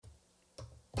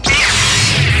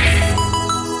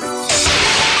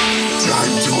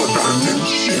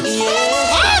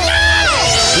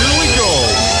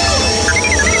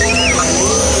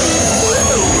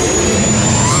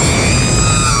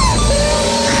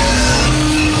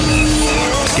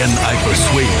I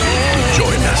persuade you to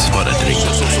join us for a drink.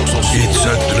 It's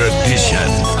a tradition.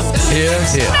 Here,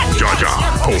 here. Jar Jar,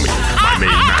 homie, my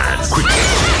main man, quick.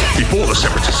 Before the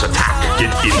Separatists attack,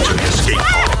 get into the escape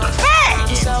pod. Hey!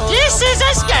 This is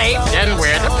escape, then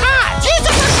we're the pod.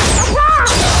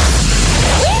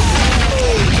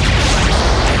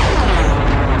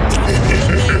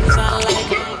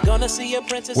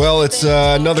 Well, it's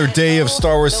another day of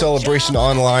Star Wars Celebration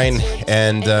Online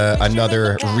and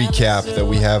another recap that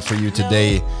we have for you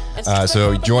today.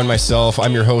 So join myself.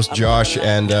 I'm your host, Josh,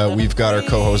 and we've got our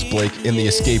co-host, Blake, in the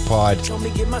Escape Pod.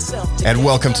 And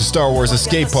welcome to Star Wars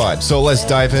Escape Pod. So let's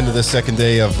dive into the second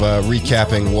day of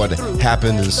recapping what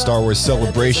happened in Star Wars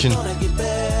Celebration.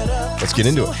 Let's get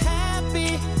into it.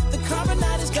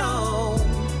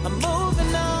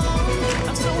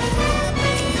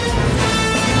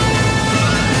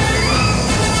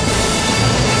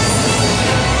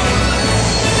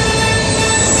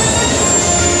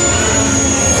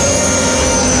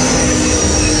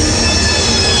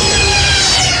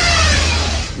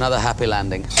 Another happy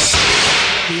landing.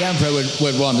 The Emperor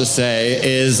would want to say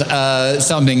is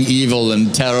something evil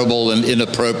and terrible and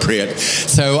inappropriate.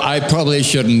 So I probably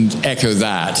shouldn't echo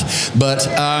that. But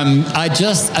I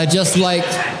just like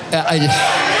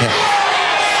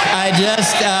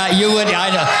you would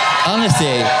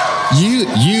honestly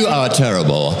you are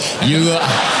terrible.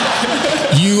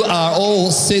 You are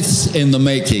all Siths in the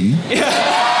making.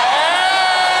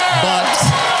 But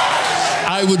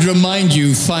I would remind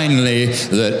you finally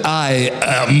that I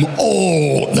am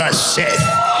all the Sith.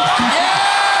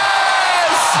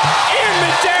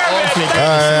 All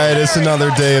right, it's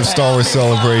another day of Star Wars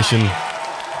Celebration.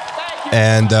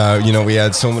 And, we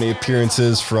had so many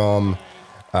appearances from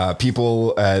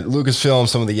people at Lucasfilm,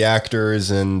 some of the actors,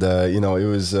 and, it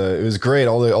was great.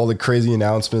 All the crazy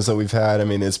announcements that we've had. I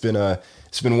mean, it's been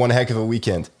one heck of a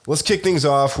weekend. Let's kick things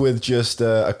off with just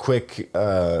a quick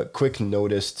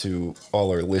notice to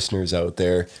all our listeners out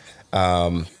there.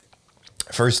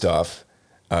 First off,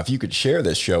 if you could share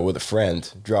this show with a friend,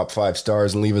 drop 5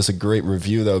 stars and leave us a great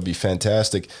review, that would be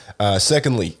fantastic.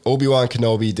 Secondly, Obi-Wan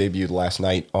Kenobi debuted last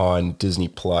night on Disney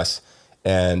Plus,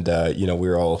 and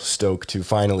we're all stoked to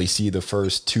finally see the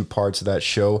first 2 parts of that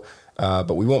show.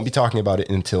 But we won't be talking about it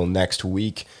until next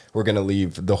week. We're going to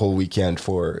leave the whole weekend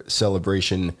for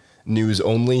Celebration news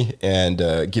only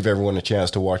and give everyone a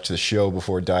chance to watch the show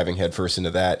before diving headfirst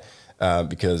into that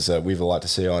because we have a lot to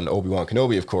say on Obi-Wan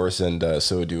Kenobi, of course, and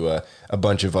so do a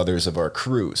bunch of others of our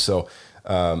crew. So,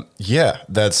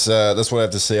 that's what I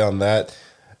have to say on that.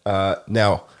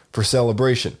 Now, for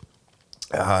Celebration,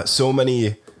 so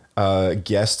many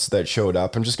guests that showed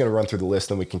up. I'm just going to run through the list,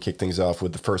 then we can kick things off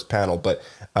with the first panel. But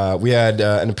we had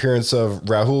an appearance of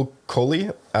Rahul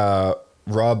Kohli,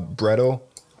 Rob Bredow,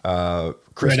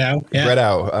 Chris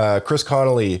Bredow, Chris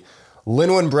Connolly,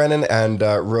 Lin-Wen Brennan, and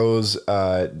Rose.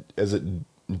 Is it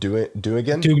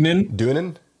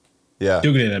Duignan? Yeah,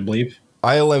 Duignan, I believe.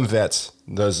 ILM vets.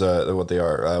 Those are what they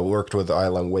are. Worked with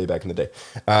ILM way back in the day.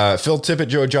 Phil Tippett,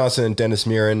 Joe Johnson, and Dennis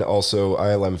Muren, also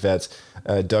ILM vets.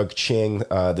 Doug Chiang,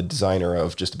 the designer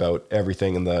of just about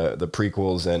everything in the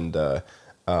prequels and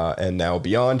now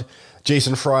beyond.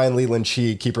 Jason Fry and Leland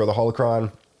Chee, keeper of the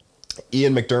Holocron.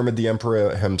 Ian McDermott, the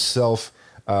Emperor himself.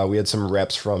 We had some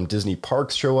reps from Disney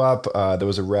Parks show up. There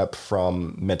was a rep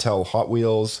from Mattel Hot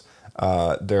Wheels.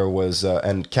 There was,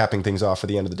 and capping things off at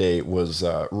the end of the day was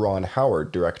Ron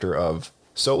Howard, director of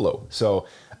Solo. So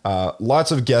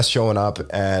lots of guests showing up,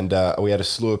 and we had a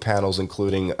slew of panels,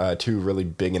 including 2 really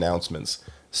big announcements.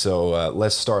 So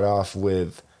let's start off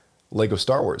with Lego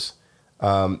Star Wars.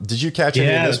 Did you catch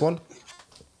any of this one?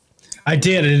 I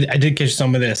did. I did catch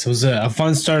some of this. It was a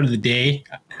fun start of the day.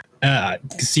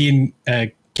 Seeing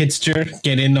Kitster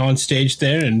get in on stage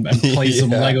there and play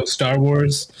some Lego Star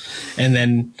Wars, and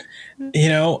then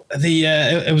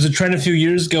it was a trend a few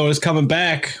years ago. It's coming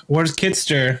back. Where's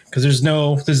Kitster? Because there's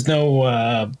no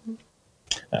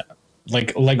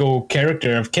like Lego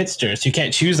character of Kitster, so you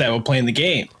can't choose that while playing the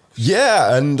game.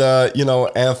 Yeah, and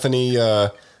Anthony,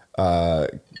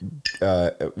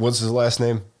 what's his last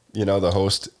name? The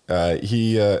host.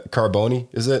 He Carboni,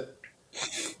 is it?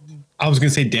 I was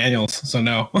gonna say Daniels, so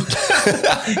no.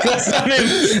 That's not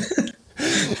him.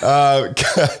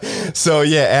 So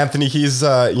yeah, Anthony, he's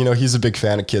he's a big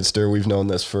fan of Kitster. We've known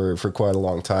this for quite a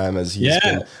long time, as he's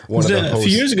been one of the hosts. A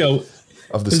few years ago,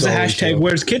 of the there's Star the Wars hashtag show.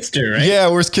 Where's Kitster, right? Yeah,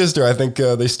 Where's Kitster? I think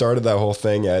they started that whole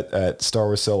thing at Star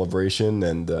Wars Celebration,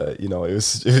 and it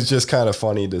was just kind of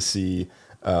funny to see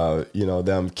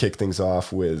them kick things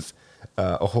off with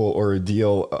a whole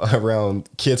ordeal around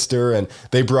Kitster, and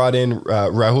they brought in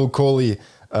Rahul Kohli,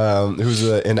 who's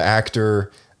an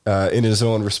actor in his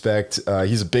own respect.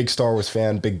 He's a big Star Wars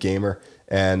fan, big gamer,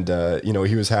 and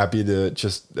he was happy to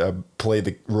just play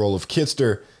the role of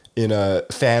Kitster in a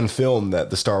fan film that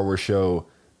the Star Wars show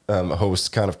hosts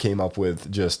kind of came up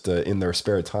with just in their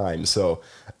spare time. So,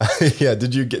 yeah,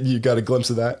 you got a glimpse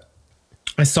of that?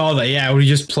 I saw that. Yeah, where he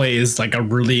just plays like a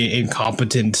really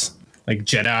incompetent like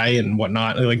Jedi and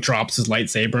whatnot. He, like drops his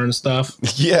lightsaber and stuff.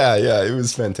 Yeah, it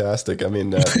was fantastic. I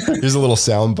mean, here's a little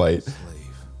sound bite.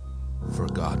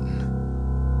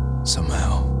 Forgotten.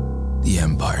 Somehow, the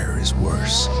Empire is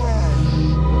worse.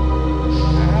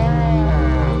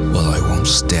 Well, I won't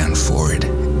stand for it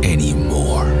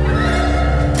anymore.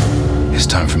 It's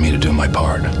time for me to do my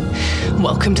part.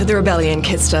 Welcome to the rebellion,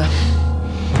 Kitster.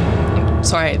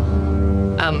 Sorry.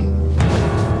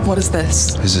 What is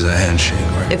this? This is a handshake,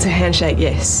 right? It's a handshake,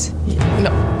 yes. No.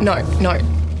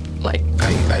 Like,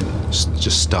 I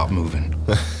just stop moving.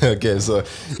 Okay, so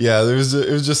yeah, it was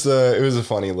a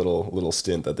funny little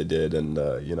stint that they did, and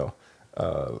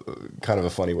kind of a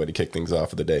funny way to kick things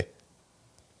off of the day.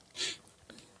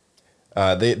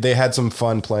 They had some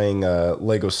fun playing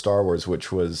Lego Star Wars,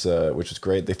 which was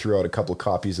great. They threw out a couple of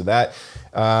copies of that.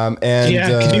 Can you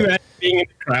imagine being in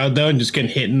the crowd though and just getting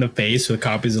hit in the face with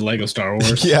copies of Lego Star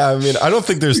Wars? Yeah, I mean, I don't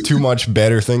think there's too much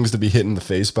better things to be hit in the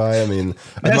face by. I mean,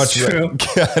 I'd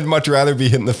much rather be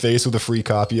hit in the face with a free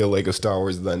copy of Lego Star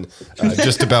Wars than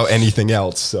just about anything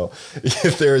else. So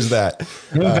if there is that,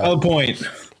 valid point.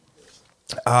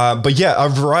 But yeah, a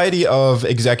variety of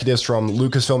executives from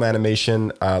Lucasfilm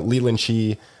Animation, Leland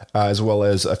Chee, as well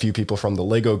as a few people from the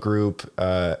Lego Group,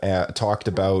 talked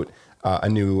about a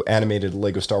new animated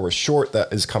Lego Star Wars short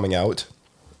that is coming out,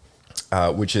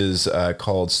 which is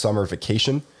called Summer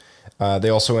Vacation. They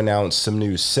also announced some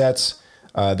new sets.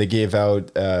 They gave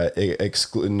out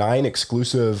 9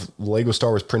 exclusive Lego Star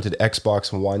Wars printed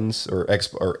Xbox Ones or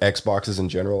Xboxes in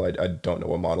general. I don't know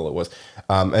what model it was.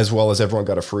 As well as everyone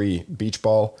got a free beach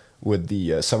ball with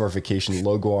the Summer Vacation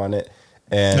logo on it.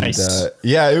 And nice.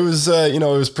 It was it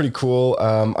was pretty cool.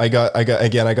 I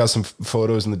got some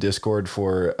photos in the Discord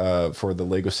for the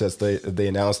Lego sets they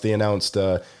announced. They announced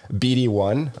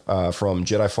BD1 from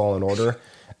Jedi Fallen Order.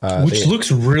 Which looks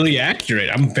really accurate.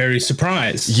 I'm very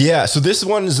surprised. Yeah, so this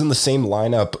one is in the same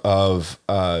lineup of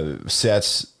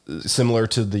sets similar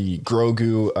to the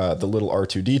Grogu, the little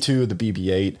R2-D2, the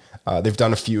BB-8. They've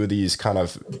done a few of these kind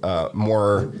of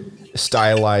more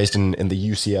stylized in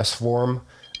the UCS form.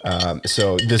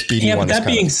 So this BD1 yeah, but that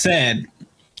being said,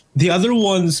 the other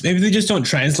ones, maybe they just don't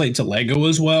translate to Lego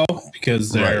as well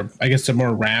because they're, right. I guess they're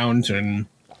more round and...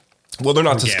 Well, they're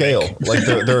not organic. To scale. Like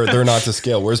they're not to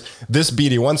scale. Whereas this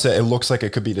BD1 set, it looks like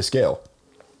it could be to scale.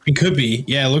 It could be.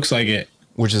 Yeah, it looks like it.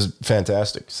 Which is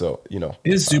fantastic. So, it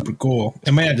is super cool.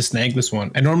 I might have to snag this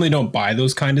one. I normally don't buy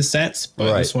those kind of sets,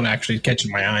 but this one actually catches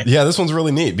my eye. Yeah, this one's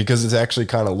really neat because it actually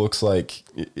kind of looks like,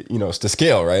 it's to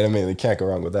scale, right? I mean, they can't go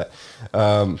wrong with that.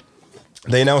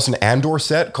 They announced an Andor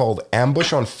set called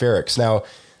Ambush on Ferrix. Now,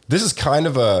 this is kind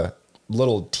of a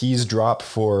little tease drop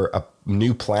for a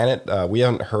new planet. We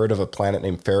haven't heard of a planet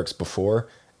named Ferrix before.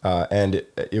 And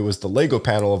it was the Lego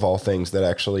panel of all things that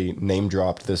actually name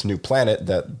dropped this new planet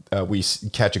that we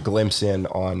catch a glimpse in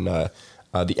on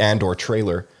the Andor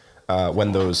trailer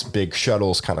when those big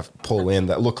shuttles kind of pull in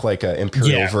that look like an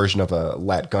Imperial version of a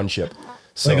LAT gunship.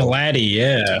 So, like a laddie,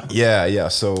 yeah. Yeah.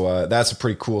 So that's a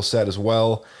pretty cool set as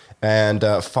well. And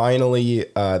finally,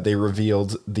 they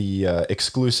revealed the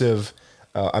exclusive...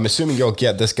 I'm assuming you'll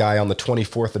get this guy on the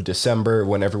 24th of December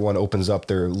when everyone opens up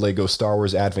their Lego Star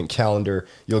Wars Advent calendar.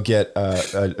 You'll get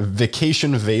a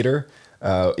Vacation Vader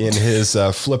in his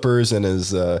flippers and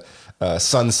his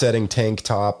sun-setting tank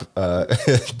top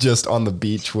just on the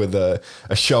beach with a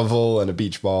shovel and a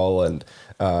beach ball. And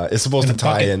it's supposed to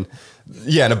tie in...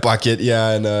 Yeah, and a bucket,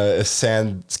 and a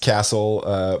sand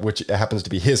castle, which happens to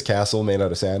be his castle made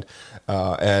out of sand.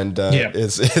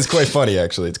 It's quite funny,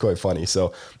 actually. It's quite funny.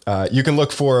 So you can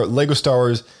look for Lego Star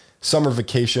Wars Summer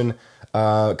Vacation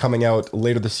coming out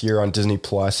later this year on Disney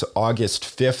Plus, August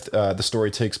 5th. The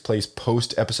story takes place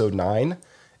post Episode 9.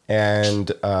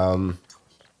 And I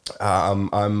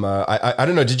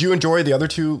don't know, did you enjoy the other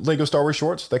 2 Lego Star Wars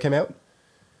shorts that came out?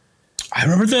 I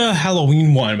remember the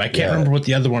Halloween one, but I can't remember what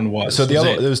the other one was. So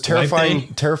it was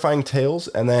Terrifying Tales,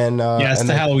 and then it's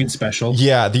the Halloween special.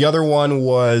 Yeah, the other one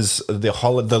was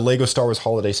the Lego Star Wars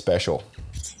Holiday Special.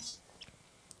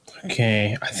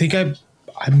 Okay, I think I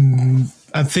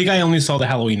only saw the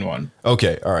Halloween one.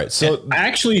 Okay, all right. So I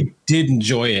actually did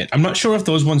enjoy it. I'm not sure if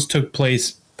those ones took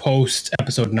place post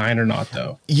Episode 9 or not,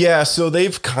 though. Yeah, so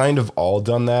they've kind of all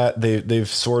done that. They've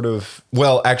sort of...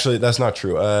 Well, actually, that's not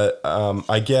true.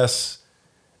 I guess...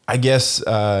 I guess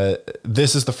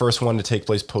this is the first one to take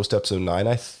place post episode 9,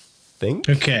 I think.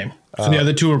 Okay. So the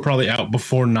other two were probably out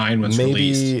before 9 was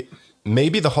released.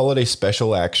 Maybe the holiday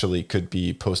special actually could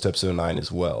be post episode 9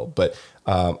 as well. But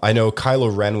I know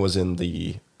Kylo Ren was in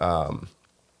the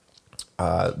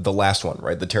last one,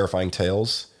 right? The Terrifying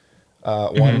Tales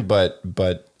one. But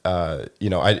you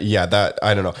know, I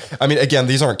don't know. I mean, again,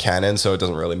 these aren't canon, so it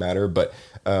doesn't really matter. But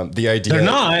the idea they're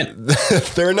not.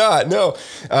 They're not. No.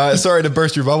 Sorry to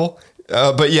burst your bubble.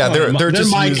 But yeah, they're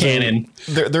just my using, canon.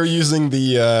 They're using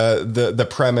the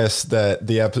premise that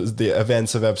the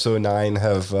events of episode 9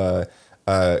 have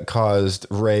caused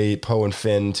Rey, Poe, and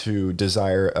Finn to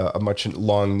desire a much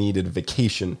long needed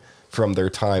vacation from their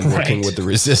time working with the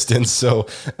Resistance. So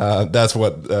that's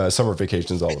what Summer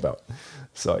Vacation is all about.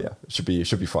 So yeah, it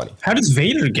should be funny. How does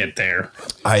Vader get there?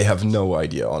 I have no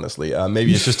idea, honestly.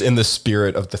 Maybe it's just in the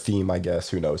spirit of the theme, I guess.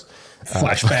 Who knows?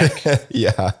 Flashback.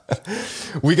 Yeah.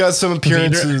 We got some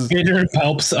appearances. Vader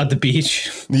helps at the beach.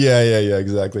 Yeah,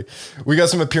 exactly. We got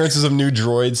some appearances of new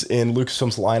droids in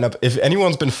Lucasfilm's lineup. If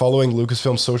anyone's been following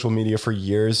Lucasfilm's social media for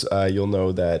years, you'll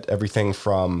know that everything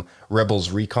from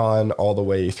Rebels Recon all the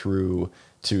way through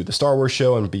to the Star Wars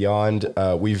show and beyond,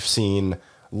 we've seen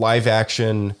live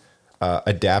action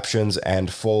adaptions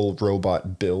and full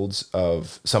robot builds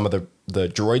of some of the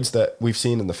droids that we've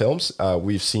seen in the films.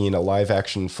 We've seen a live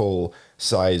action full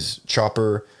size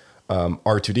Chopper,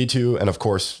 R2-D2, and of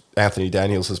course Anthony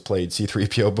Daniels has played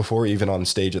C-3PO before, even on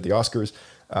stage at the Oscars.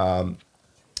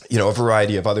 You know, a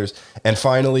variety of others, and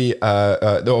finally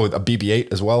a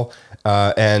BB-8 as well.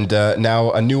 And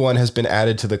now a new one has been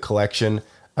added to the collection.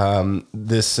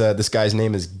 This guy's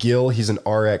name is Gil. He's an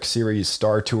RX series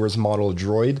Star Tours model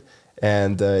droid.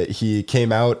 And he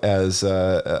came out as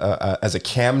a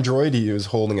cam droid. He was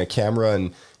holding a camera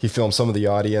and he filmed some of the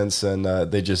audience. And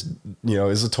they just, you know,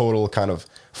 it's a total kind of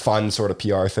fun sort of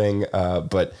PR thing.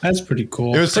 But that's pretty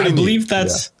cool. It was pretty I believe neat.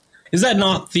 that's is that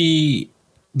not the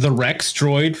Rex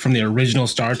droid from the original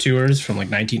Star Tours from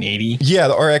like 1980? Yeah,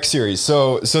 the RX series.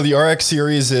 So the RX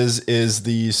series is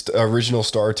the original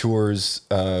Star Tours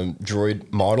droid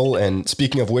model. And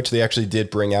speaking of which, they actually did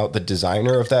bring out the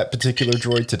designer of that particular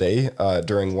droid today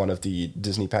during one of the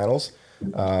Disney panels.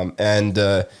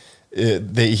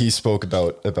 He spoke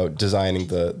about designing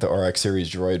the RX series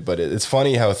droid. But it's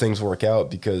funny how things work out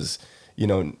because, you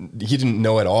know, he didn't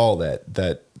know at all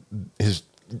that his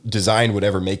design would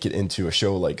ever make it into a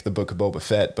show like the Book of Boba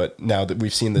Fett, but now that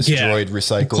we've seen this droid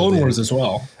recycled, Clone Wars as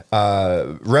well,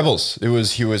 Rebels,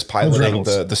 he was piloting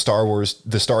the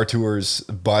Star Tours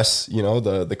bus, you know,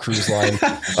 the cruise line.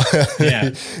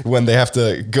 When they have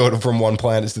to go from one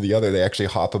planet to the other, they actually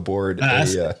hop aboard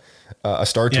a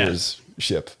Star Tours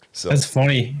ship. So that's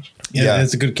funny. Yeah,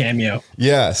 that's a good cameo.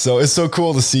 Yeah, so it's so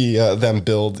cool to see them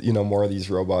build, you know, more of these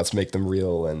robots, make them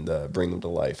real, and bring them to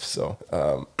life. So,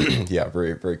 yeah,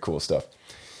 very, very cool stuff.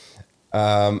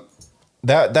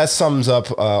 That sums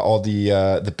up all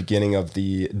the beginning of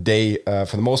the day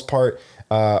for the most part.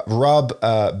 Rob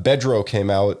Bedro came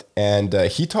out and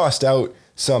he tossed out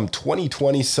some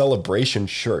 2020 celebration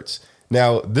shirts.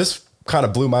 Now, this kind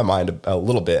of blew my mind a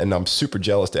little bit, and I'm super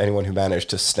jealous to anyone who managed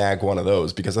to snag one of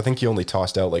those because I think he only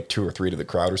tossed out like 2 or 3 to the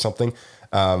crowd or something.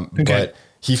 But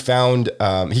he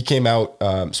came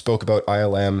out, spoke about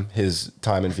ILM, his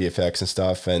time in VFX and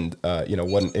stuff, and you know,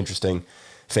 what an interesting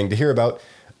thing to hear about.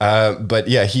 But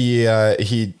yeah, he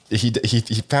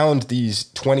found these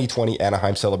 2020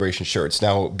 Anaheim Celebration shirts.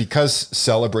 Now, because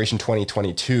Celebration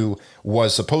 2022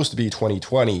 was supposed to be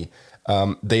 2020.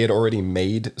 They had already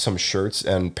made some shirts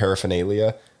and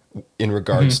paraphernalia in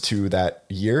regards to that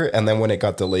year. And then when it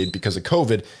got delayed because of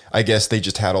COVID, I guess they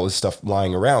just had all this stuff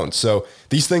lying around. So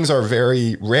these things are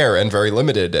very rare and very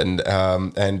limited. And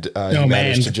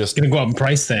managed to just gonna go up in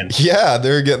price then. Yeah,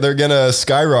 they're gonna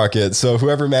skyrocket. So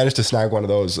whoever managed to snag one of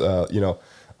those,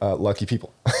 lucky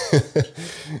people.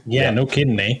 Yeah, no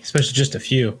kidding, eh? Especially just a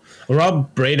few.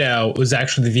 Rob Bradow was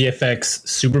actually the VFX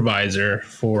supervisor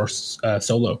for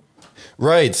Solo.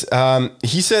 Right.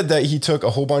 He said that he took a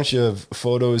whole bunch of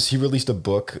photos. He released a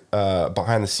book,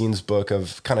 behind the scenes book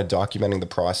of kind of documenting the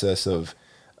process of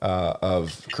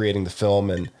creating the film.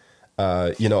 And,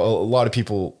 you know, a lot of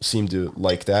people seem to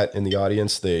like that in the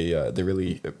audience. They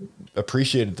really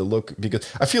appreciated the look because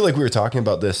I feel like we were talking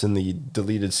about this in the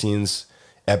deleted scenes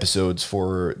episodes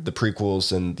for the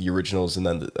prequels and the originals and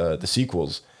then the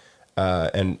sequels.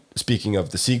 And speaking of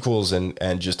the sequels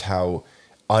and just how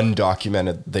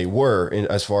undocumented they were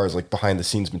as far as like behind the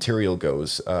scenes material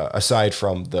goes, aside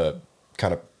from the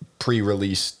kind of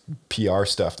pre-release PR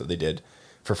stuff that they did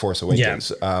for Force Awakens.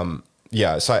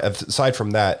 Aside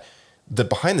from that, the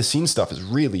behind the scenes stuff is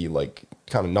really like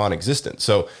kind of non-existent.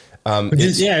 So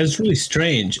it was really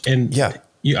strange. And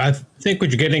I think what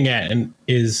you're getting at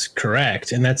is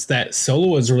correct, and that's that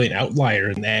Solo is really an outlier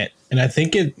in that. And I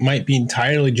think it might be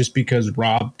entirely just because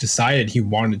Rob decided he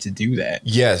wanted to do that.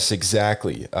 Yes,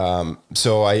 exactly.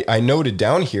 So I noted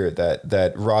down here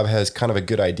that Rob has kind of a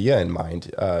good idea in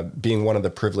mind, being one of the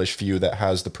privileged few that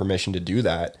has the permission to do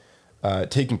that.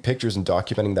 Taking pictures and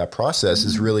documenting that process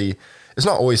is really, it's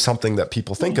not always something that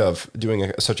people think of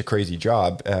doing such a crazy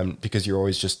job, because you're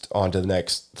always just on to the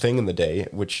next thing in the day,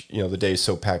 which, the day is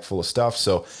so packed full of stuff.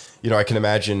 So, I can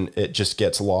imagine it just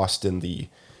gets lost in the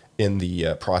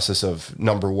process of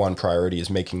number one priority is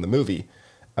making the movie.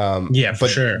 For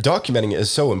sure. Documenting it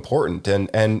is so important.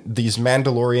 And these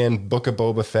Mandalorian, Book of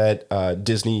Boba Fett,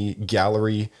 Disney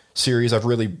Gallery series, I've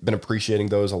really been appreciating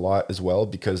those a lot as well,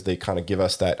 because they kind of give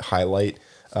us that highlight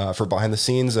for behind the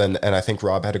scenes. And I think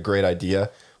Rob had a great idea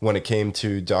when it came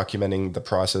to documenting the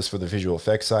process for the visual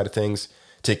effects side of things,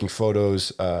 taking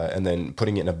photos and then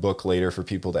putting it in a book later for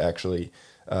people to actually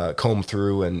comb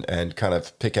through and kind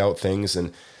of pick out things.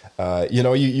 And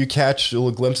you catch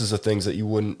little glimpses of things that you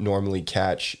wouldn't normally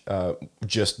catch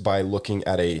just by looking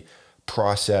at a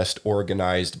processed,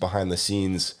 organized, behind the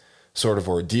scenes sort of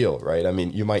ordeal, right? I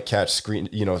mean, you might catch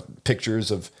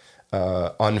pictures of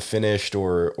unfinished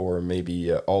or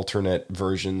maybe alternate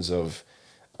versions of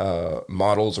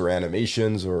models or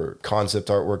animations or concept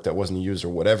artwork that wasn't used or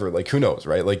whatever. Like, who knows,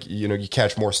 right? Like, you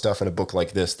catch more stuff in a book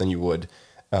like this than you would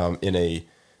in a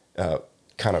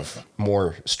kind of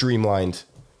more streamlined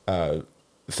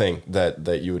thing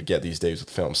that you would get these days with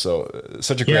film. So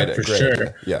such a great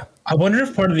idea. Yeah. I wonder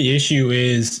if part of the issue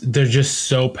is they're just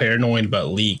so paranoid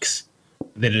about leaks.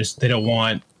 They don't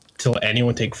want to let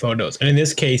anyone take photos. And in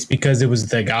this case, because it was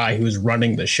the guy who was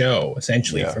running the show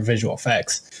essentially for visual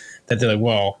effects, that they're like,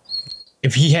 well,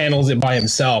 if he handles it by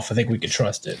himself, I think we could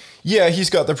trust it. Yeah, he's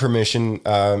got the permission,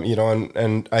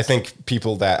 and I think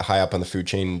people that high up on the food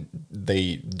chain,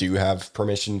 they do have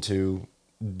permission to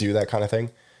do that kind of thing.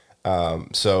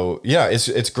 So yeah,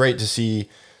 it's great to see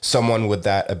someone with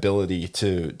that ability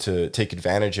to take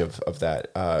advantage of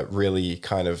that, really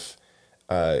kind of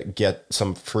get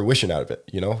some fruition out of it,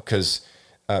 because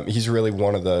he's really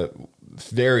one of the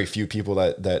very few people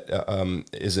that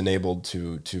is enabled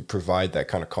to provide that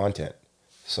kind of content.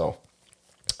 So,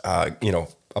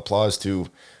 applause to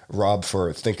Rob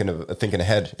for thinking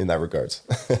ahead in that regards.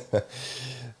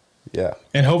 Yeah.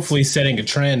 And hopefully setting a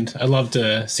trend. I'd love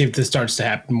to see if this starts to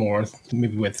happen more,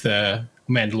 maybe with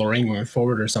Mandalorian going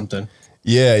forward or something.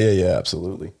 Yeah,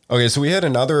 absolutely. Okay, so we had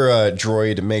another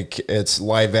droid make its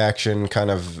live action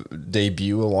kind of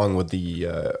debut along with the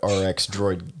RX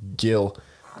droid Gil.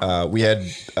 We had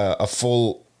a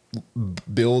full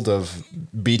build of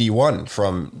BD-1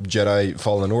 from Jedi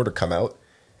Fallen Order come out.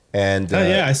 And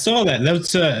I saw that.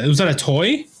 Was that a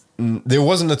toy? There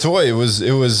wasn't a toy. It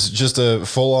was just a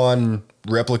full-on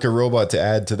replica robot to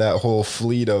add to that whole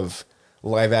fleet of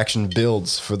live-action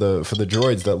builds for the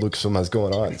droids that Lucasfilm has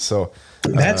going on. So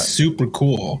that's super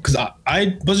cool, because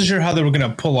I wasn't sure how they were going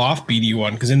to pull off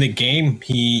BD-1, because in the game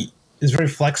he is very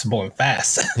flexible and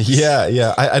fast.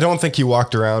 Yeah. I don't think he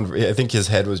walked around. I think his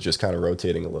head was just kind of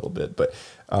rotating a little bit, but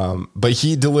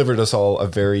he delivered us all a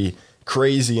very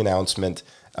crazy announcement.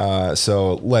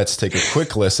 So let's take a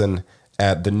quick listen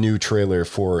at the new trailer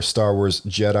for Star Wars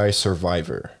Jedi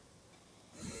Survivor.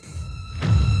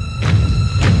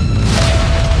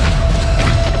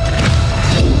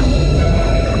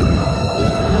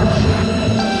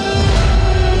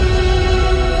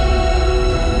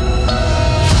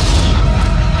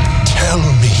 Tell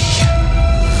me,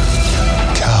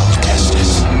 Cal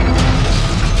Kestis,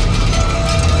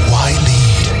 why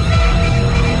lead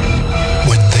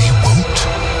when they won't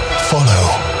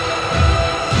follow?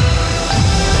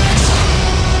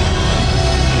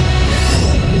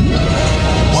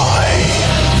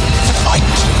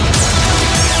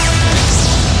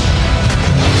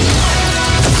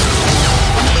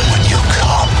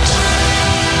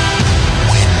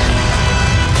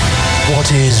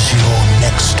 What is your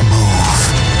next move,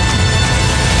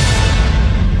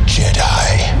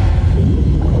 Jedi?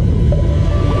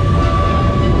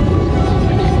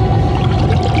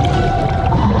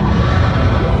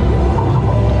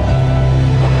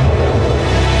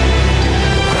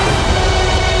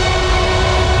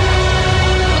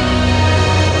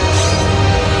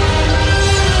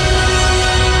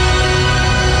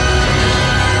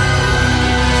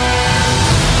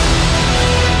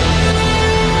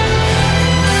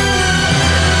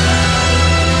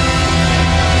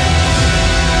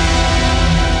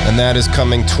 And that is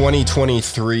coming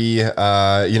 2023.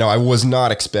 I was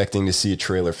not expecting to see a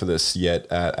trailer for this yet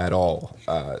at all.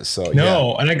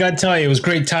 And I got to tell you, it was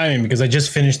great timing because I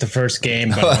just finished the first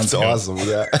game. That's awesome.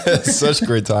 Yeah, such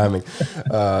great timing.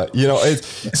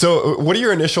 So what are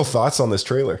your initial thoughts on this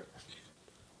trailer?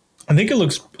 I think it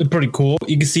looks pretty cool.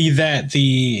 You can see that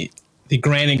the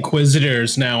Grand Inquisitor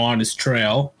is now on his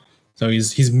trail. So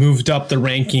he's moved up the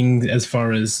ranking as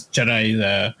far as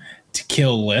Jedi to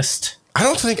kill list. I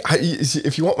don't think,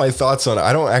 if you want my thoughts on it,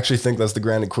 I don't actually think that's the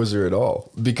Grand Inquisitor at all.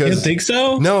 Because you don't think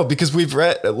so? No, because we've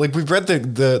read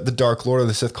the Dark Lord of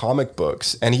the Sith comic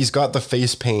books, and he's got the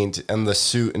face paint and the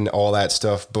suit and all that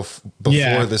stuff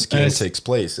before this game takes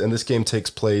place. And this game takes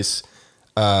place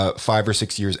 5 or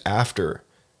 6 years after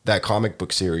that comic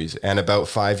book series, and about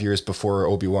 5 years before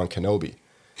Obi-Wan Kenobi.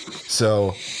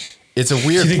 So it's a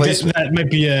weird place. That might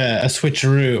be a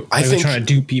switcheroo. I think trying to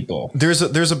dupe people. There's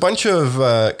a bunch of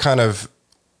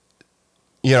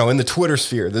in the Twitter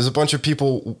sphere, there's a bunch of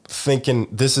people thinking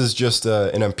this is just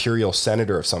an Imperial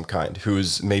senator of some kind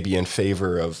who's maybe in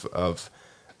favor of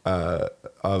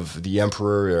the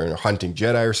Emperor or hunting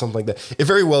Jedi or something like that. It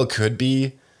very well could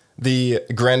be the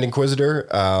Grand Inquisitor.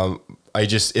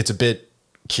 It's a bit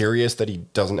curious that he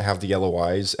doesn't have the yellow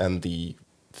eyes and the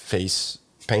face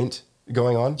paint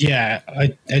going on. Yeah,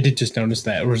 I did just notice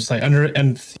that. We're just like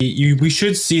we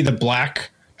should see the black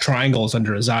triangles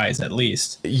under his eyes at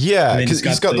least. Yeah, because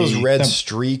he's got those red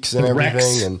streaks and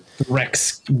everything, and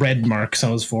Rex red marks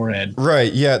on his forehead.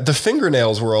 Right. Yeah, the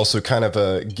fingernails were also kind of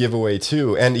a giveaway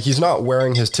too, and he's not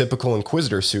wearing his typical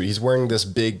Inquisitor suit. He's wearing this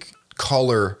big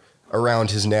collar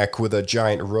around his neck with a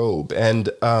giant robe, and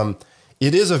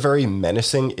it is a very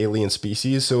menacing alien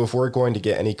species. So if we're going to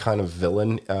get any kind of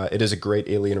villain, it is a great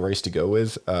alien race to go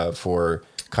with for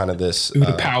kind of this.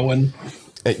 The Pauan.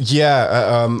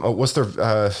 What's their?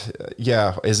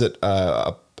 Is it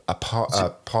a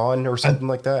pawn or something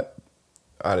like that?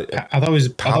 I thought it was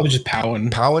just Pauan.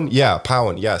 Pauan, yeah,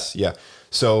 Pauan. Yes, yeah.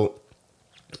 So,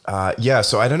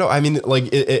 So I don't know. I mean,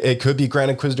 like it could be Grand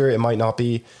Inquisitor. It might not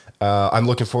be. I'm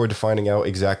looking forward to finding out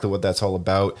exactly what that's all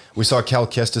about. We saw Cal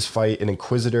Kestis fight an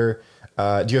Inquisitor.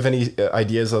 Do you have any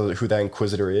ideas of who that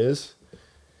Inquisitor is?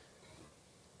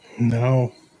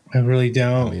 No, I really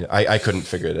don't. I mean, I couldn't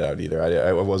figure it out either.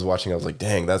 I was watching. I was like,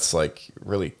 dang, that's like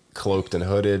really cloaked and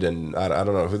hooded, and I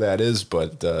don't know who that is,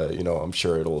 but I'm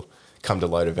sure it'll come to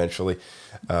light eventually.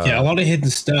 A lot of hidden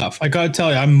stuff. I gotta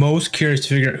tell you, I'm most curious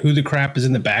to figure out who the crap is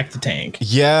in the back the tank.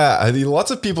 Yeah, I mean,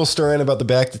 lots of people stirring about the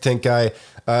back the tank guy.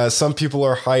 Some people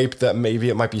are hyped that maybe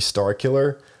it might be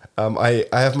Starkiller. I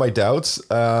have my doubts,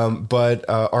 but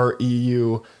our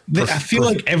EU... I feel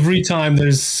like every time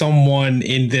there's someone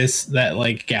in that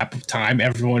like gap of time,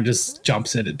 everyone just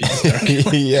jumps in at being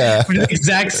Starkiller. Yeah. We did the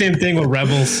exact same thing with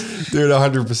Rebels. Dude,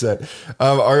 100%.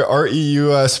 Our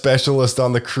EU specialist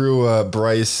on the crew,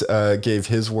 Bryce, gave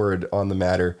his word on the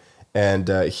matter, and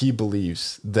he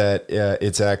believes that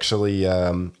it's actually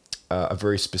a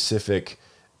very specific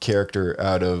character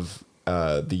out of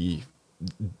what's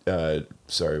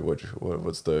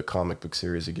the comic book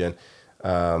series again?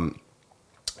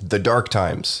 The Dark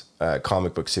Times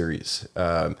comic book series.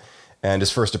 And his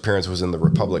first appearance was in the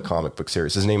Republic comic book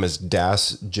series. His name is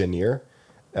Das Janir,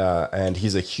 and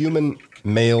he's a human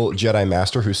male Jedi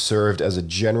Master who served as a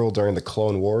general during the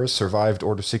Clone Wars, survived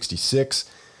Order 66.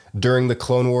 During the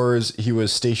Clone Wars, he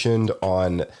was stationed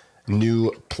on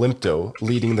New Plimto,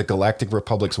 leading the Galactic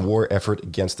Republic's war effort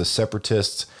against the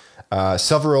Separatists.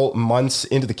 Several months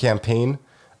into the campaign,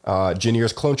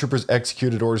 Janir's clone troopers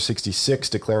executed Order 66,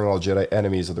 declaring all Jedi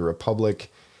enemies of the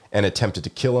Republic, and attempted to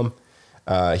kill him.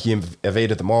 He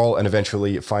evaded them all, and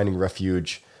eventually finding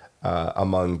refuge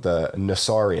among the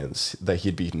Nasarians that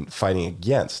he'd been fighting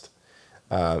against.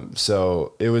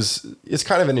 So it's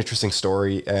kind of an interesting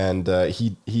story, and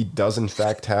he does in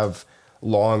fact have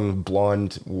long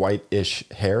blonde white-ish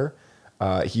hair.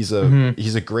 He's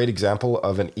a great example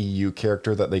of an EU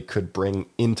character that they could bring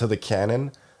into the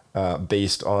canon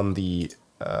based on the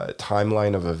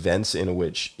timeline of events in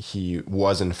which he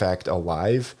was in fact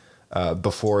alive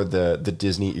before the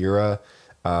Disney era.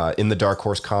 In the Dark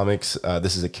Horse comics,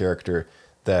 this is a character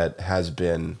that has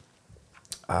been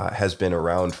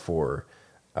around for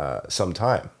some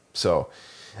time. So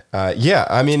I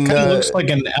mean, kind of looks like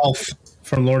an elf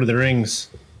from Lord of the Rings.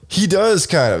 He does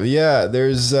kind of, yeah.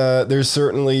 There's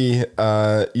certainly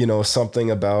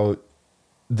something about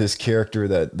this character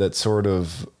that sort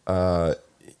of kind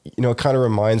of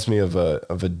reminds me of a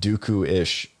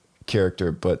Dooku-ish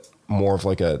character, but more of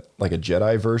like a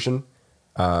Jedi version.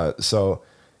 I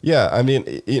mean,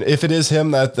 if it is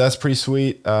him, that's pretty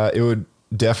sweet. It would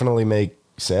definitely make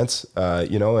sense,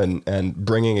 you know, and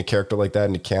bringing a character like that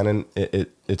into canon,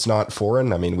 it's not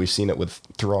foreign. I mean, we've seen it with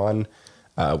Thrawn.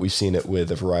 We've seen it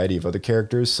with a variety of other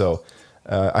characters. So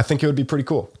I think it would be pretty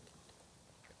cool.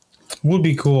 Would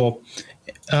be cool.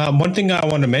 One thing I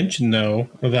want to mention, though,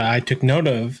 that I took note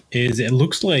of, is it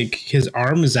looks like his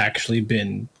arm has actually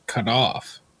been cut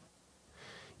off.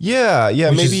 Yeah.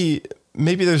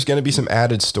 Maybe there's going to be some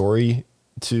added story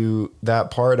to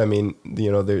that part. I mean,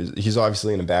 you know, he's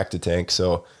obviously in a bacta tank,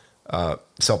 so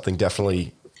something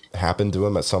definitely happened to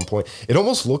him at some point. It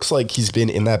almost looks like he's been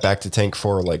in that bacta tank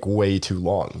for like way too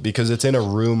long, because it's in a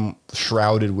room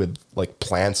shrouded with like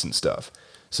plants and stuff.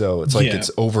 So it's like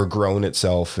it's overgrown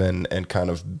itself and kind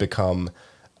of become,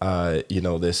 you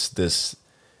know, this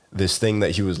thing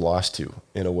that he was lost to,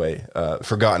 in a way,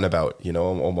 forgotten about, you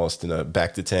know, almost in a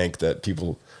bacta tank that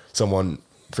someone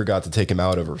forgot to take him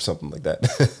out of or something like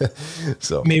that.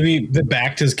 So maybe the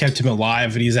bactas kept him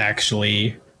alive, and he's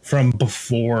actually from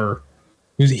before.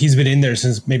 He's been in there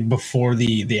since maybe before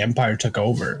the Empire took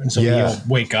over, and so he'll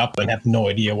wake up and have no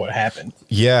idea what happened.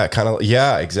 Yeah,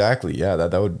 exactly. Yeah,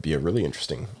 that would be a really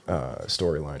interesting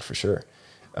storyline for sure.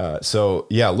 So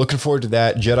yeah, looking forward to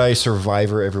that. Jedi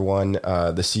Survivor, everyone,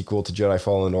 the sequel to Jedi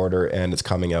Fallen Order, and it's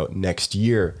coming out next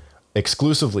year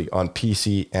exclusively on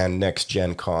PC and next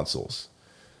gen consoles.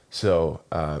 So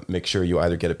make sure you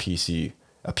either get a PC,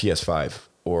 a PS5,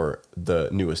 or the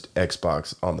newest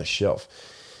Xbox on the shelf.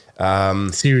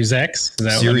 Series X?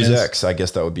 Series X, I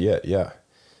guess that would be it. Yeah.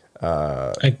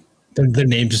 Their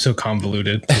names are so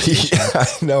convoluted. Yeah, I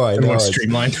know. More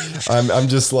streamlined. I'm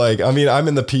just like, I mean, I'm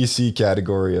in the PC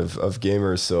category of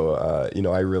gamers, so you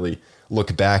know, I really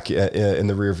look back in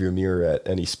the rearview mirror at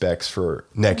any specs for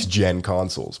next gen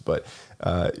consoles. But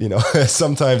you know,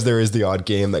 sometimes there is the odd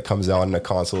game that comes out on a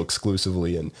console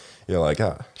exclusively, and you're like,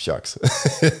 shucks.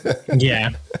 Yeah,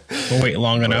 we'll wait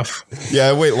long enough.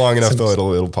 Yeah, wait long enough though,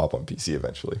 it'll pop on PC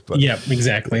eventually. But yeah,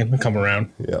 exactly. It'll come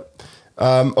around. Yeah.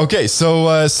 Okay,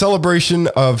 so celebration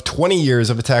of 20 years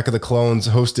of Attack of the Clones,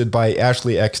 hosted by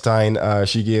Ashley Eckstein.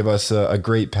 She gave us a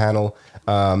great panel.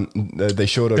 They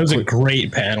showed a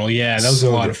great panel. Yeah, that was a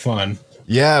lot of fun.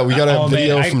 Yeah, we got a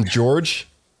video from George.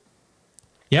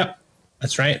 Yep,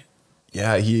 that's right.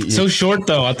 Yeah, he so short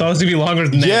though. I thought it was gonna be longer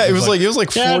than that. Yeah, it was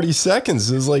like 40 seconds.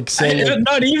 It was like saying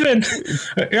not even.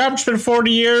 Yeah, it's been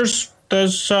 40 years.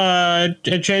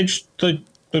 It changed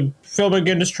the filming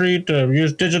industry to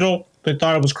use digital. They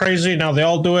thought it was crazy. Now they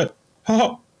all do it.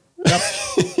 Oh, yep.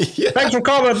 Yeah. Thanks for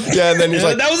coming. Yeah, and then he's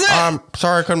like, that was it.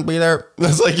 Sorry I couldn't be there. I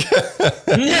was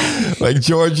like, like,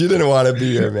 George, you didn't want to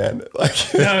be here, man. Like,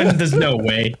 no, there's no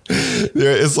way.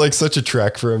 It's like such a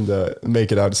trek for him to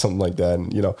make it out to something like that.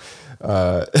 And, you know,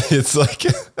 it's like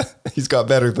he's got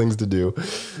better things to do.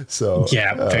 So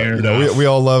yeah, fair you know, we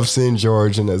all love seeing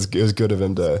George, and it was good of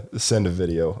him to send a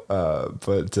video.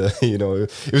 But you know,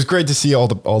 it was great to see all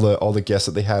the guests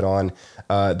that they had on.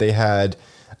 They had.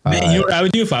 You know what I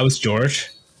would do if I was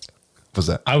George? What's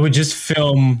that? I would just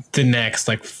film the next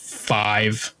like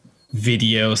 5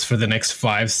 videos for the next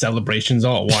 5 celebrations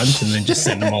all at once, and then just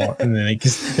send them all, and then they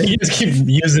just keep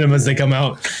using them as they come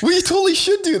out. Well, you totally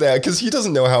should do that, because he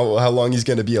doesn't know how long he's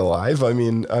going to be alive. I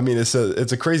mean, it's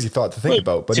a crazy thought to think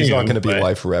about, but he's not going to be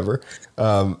alive forever.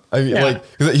 I mean, like,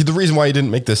 the reason why he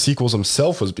didn't make the sequels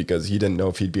himself was because he didn't know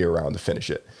if he'd be around to finish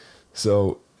it.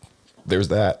 So there's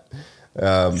that.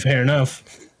 Fair enough.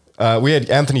 We had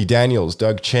Anthony Daniels,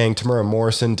 Doug Chang, Tamara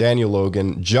Morrison, Daniel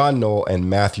Logan, John Knoll, and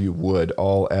Matthew Wood,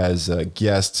 all as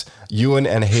guests. Ewan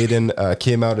and Hayden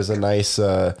came out as a nice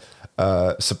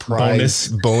surprise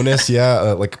bonus. Yeah,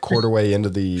 like a quarter way into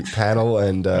the panel,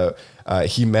 and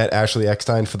he met Ashley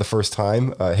Eckstein for the first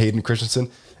time, Hayden Christensen,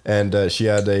 and she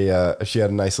had a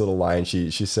nice little line.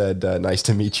 She said, "Nice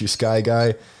to meet you, Sky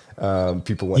Guy."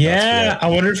 People went nuts for that. I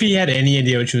wonder if he had any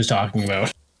idea what she was talking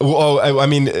about. Well, I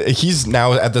mean, he's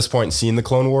now at this point seen the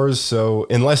Clone Wars, so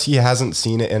unless he hasn't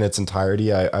seen it in its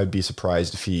entirety, I'd be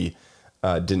surprised if he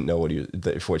didn't know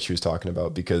what she was talking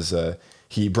about, because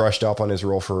he brushed up on his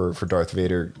role for Darth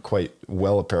Vader quite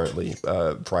well, apparently,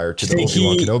 prior to the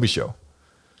Obi-Wan Kenobi show.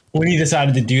 When he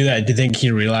decided to do that, do you think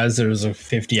he realized there was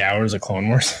 50 hours of Clone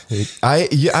Wars? I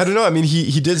don't know. I mean,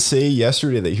 he did say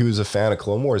yesterday that he was a fan of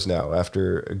Clone Wars now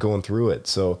after going through it,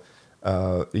 so.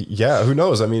 Yeah, who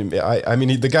knows? I mean,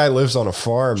 the guy lives on a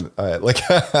farm. Like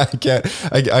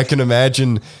I can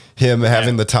imagine him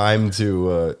having the time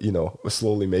to,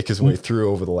 slowly make his way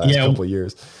through over the last couple of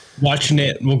years. Watching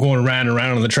it, we're going around and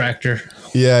around on the tractor.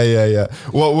 Yeah.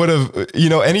 Well, would have,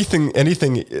 anything.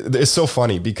 It's so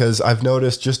funny because I've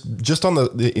noticed just on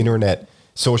the internet,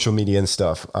 social media and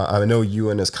stuff. I know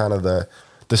Ewan is kind of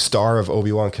the the star of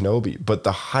Obi-Wan Kenobi, but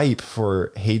the hype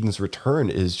for Hayden's return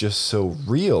is just so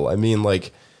real. I mean,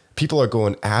 like, people are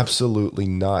going absolutely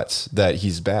nuts that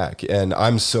he's back, and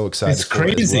I'm so excited. It's for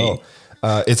crazy. it as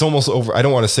well. It's almost over. I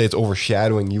don't want to say it's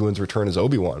overshadowing Ewan's return as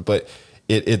Obi-Wan, but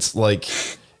it's like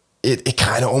it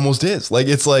kind of almost is. Like,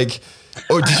 it's like,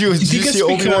 oh, did you see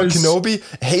Obi-Wan Kenobi?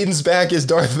 Hayden's back as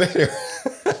Darth Vader.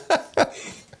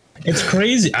 It's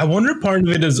crazy. I wonder part of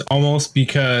it is almost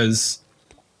because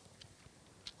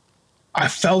I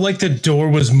felt like the door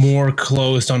was more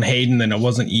closed on Hayden than it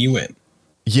wasn't Ewan.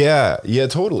 Yeah,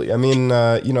 totally. I mean,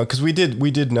 because we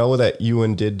did know that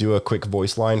Ewan did do a quick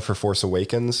voice line for Force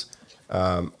Awakens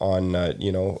in that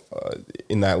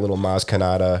little Maz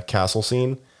Kanata castle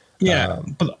scene. Yeah,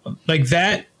 but like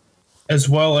that, as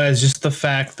well as just the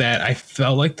fact that I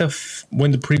felt like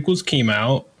when the prequels came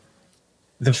out,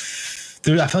 I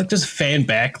feel like there's fan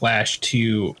backlash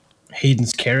to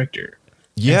Hayden's character.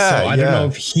 Yeah, and so I don't know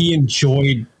if he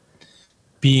enjoyed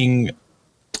being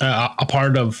a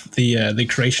part of the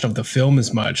creation of the film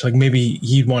as much. Like, maybe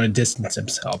he'd want to distance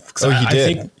himself. Oh, he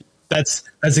did. I think that's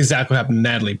exactly what happened to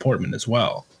Natalie Portman as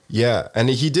well. Yeah, and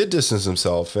he did distance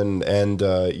himself, and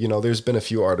there's been a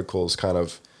few articles kind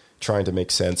of trying to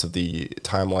make sense of the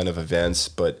timeline of events,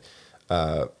 but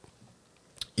I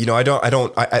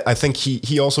think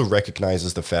he also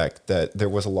recognizes the fact that there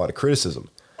was a lot of criticism,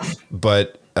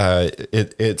 but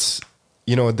it's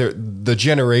the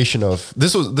generation of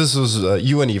this was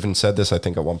Ewan even said this, I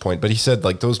think, at one point, but he said,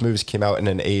 like, those movies came out in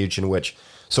an age in which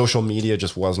social media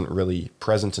just wasn't really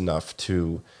present enough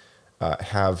to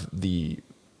have the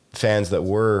fans that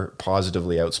were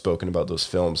positively outspoken about those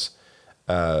films,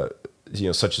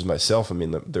 such as myself. I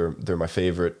mean, they're my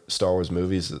favorite Star Wars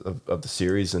movies of the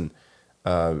series, and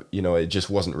it just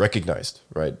wasn't recognized,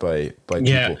 right, by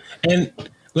people. And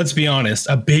let's be honest,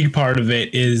 a big part of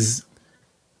it is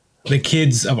the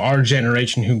kids of our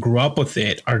generation who grew up with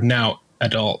it are now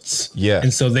adults. Yeah.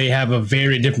 And so they have a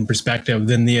very different perspective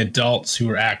than the adults who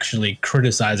were actually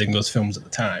criticizing those films at the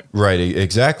time. Right,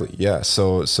 exactly. Yeah.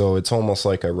 So it's almost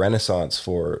like a renaissance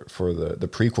for the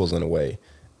prequels in a way.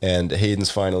 And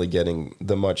Hayden's finally getting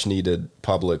the much needed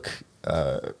public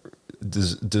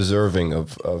deserving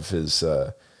of his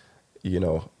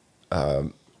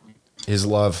his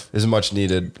love, his much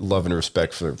needed love and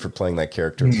respect for playing that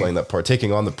character, playing that part,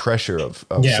 taking on the pressure of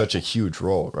such a huge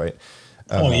role, right?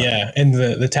 And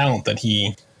the talent that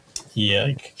he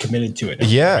committed to it.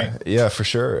 Yeah, right? Yeah, for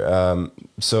sure.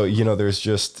 So there's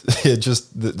just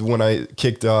when I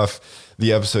kicked off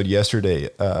the episode yesterday,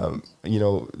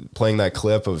 playing that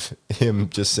clip of him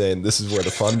just saying, "This is where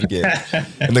the fun began,"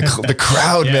 and the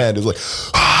crowd, man, is like.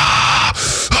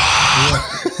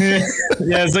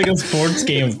 Yeah, it's like a sports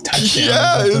game touchdown.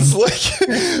 Yeah, it's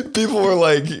like people were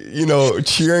like,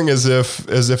 cheering as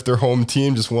if their home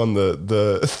team just won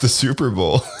the Super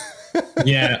Bowl.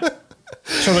 Yeah.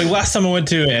 So like last time I went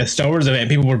to a Star Wars event,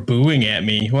 people were booing at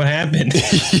me. What happened?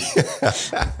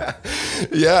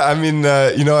 Yeah, I mean,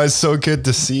 it's so good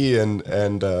to see,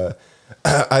 and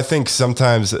I think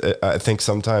sometimes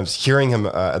hearing him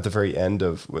at the very end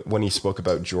of when he spoke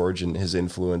about George and his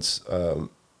influence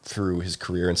through his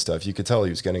career and stuff, you could tell he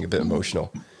was getting a bit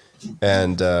emotional.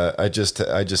 And I just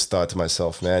thought to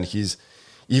myself, man,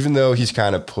 even though he's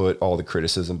kind of put all the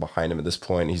criticism behind him at this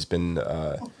point, he's been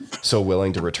so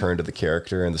willing to return to the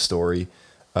character and the story.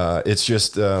 It's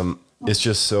just so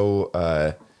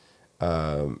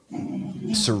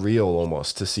surreal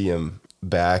almost to see him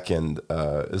back, and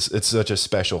it's such a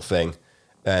special thing.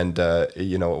 And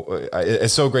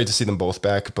it's so great to see them both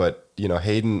back, but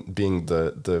Hayden being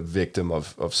the victim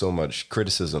of so much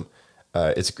criticism,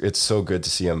 it's so good to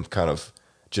see him kind of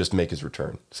just make his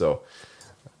return. So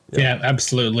yeah,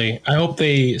 absolutely. I hope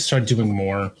they start doing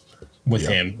more with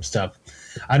him stuff.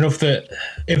 I don't know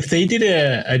if they did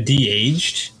a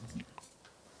de-aged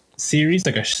series,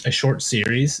 like a short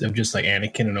series of just like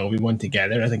Anakin and Obi-Wan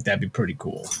together, I think that'd be pretty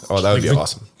cool. Oh, that would be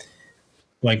awesome.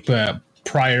 Like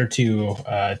prior to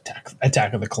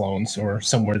Attack of the Clones or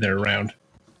somewhere there around.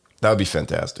 That would be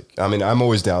fantastic. I mean, I'm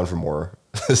always down for more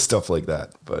stuff like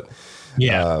that. But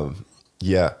yeah.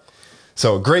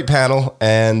 So great panel,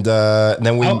 and then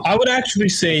I would actually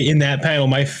say in that panel,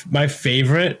 my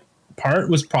favorite part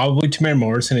was probably Tamara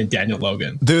Morrison and Daniel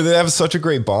Logan. Dude, they have such a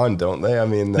great bond, don't they? I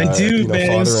mean, they do,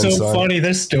 man. It's so funny.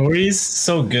 Their stories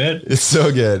so good. It's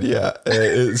so good. Yeah,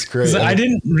 it's great. I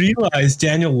didn't realize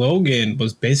Daniel Logan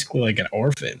was basically like an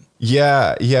orphan.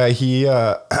 Yeah. He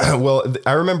well,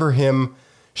 I remember him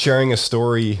sharing a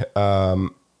story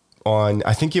on,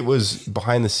 I think it was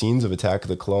behind the scenes of Attack of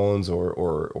the Clones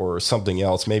or something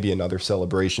else, maybe another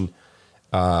celebration.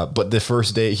 But the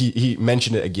first day, he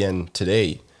mentioned it again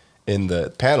today in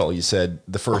the panel. He said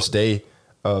the first day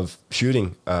of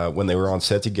shooting, when they were on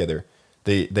set together,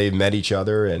 they met each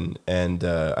other, and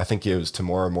I think it was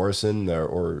Tamora Morrison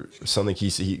or something.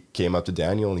 He came up to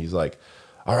Daniel and he's like,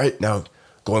 "All right, now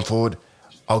going forward,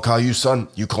 I'll call you son.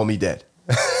 You call me dad."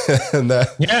 And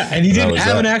he didn't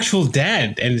have an actual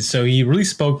dad, and so he really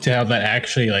spoke to how that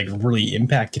actually like really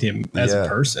impacted him as a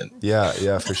person.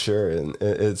 Yeah, for sure. And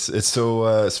it's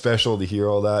so special to hear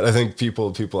all that. I think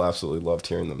people absolutely loved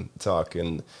hearing them talk.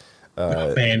 And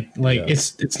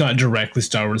it's not directly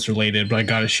Star Wars related, but I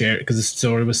gotta share it because the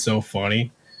story was so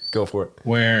funny. Go for it.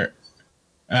 Where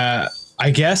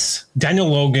I guess Daniel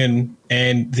Logan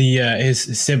and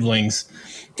his siblings,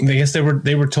 I guess they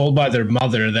were told by their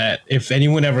mother that if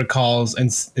anyone ever calls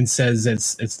and says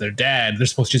it's their dad, they're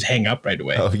supposed to just hang up right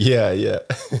away. Oh yeah.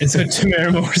 And so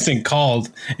Tamara Morrison called,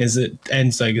 and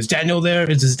it's like, "Is Daniel there?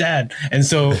 It's his dad." And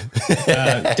so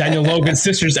Daniel Logan's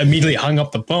sisters immediately hung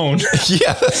up the phone.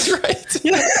 Yeah, that's right.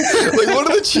 Yeah. Like,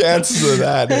 what are the chances of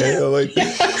that? Man? Like,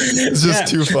 it's just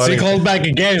too funny. So he called back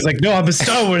again. He's like, "No, I'm a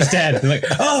Star Wars dad." And like,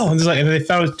 "Oh," and they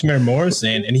found it was Tamara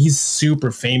Morrison, and he's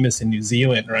super famous in New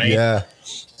Zealand, right? Yeah.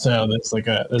 So there's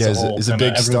a whole he's a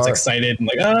big everyone's star. Excited and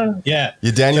like, yeah.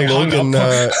 Yeah, Daniel Logan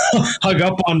hung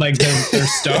up on like their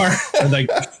star. Like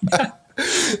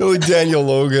Daniel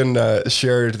Logan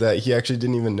shared that he actually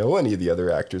didn't even know any of the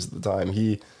other actors at the time.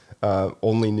 He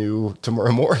only knew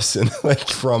Tamora Morrison, like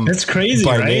from that's crazy,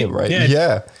 by right? name, right?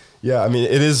 Yeah. I mean,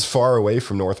 it is far away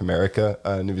from North America,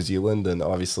 New Zealand, and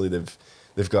obviously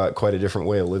they've got quite a different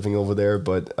way of living over there.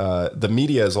 But the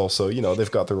media is also, they've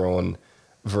got their own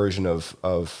version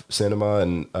of cinema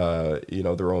and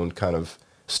their own kind of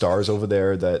stars over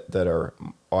there that are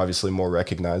obviously more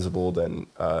recognizable than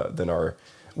our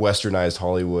westernized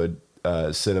Hollywood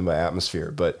cinema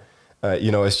atmosphere. But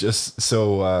it's just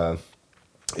so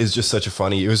it's just such a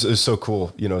funny. It was so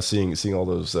cool, seeing all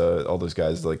those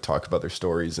guys like talk about their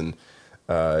stories, and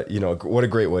what a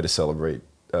great way to celebrate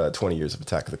 20 years of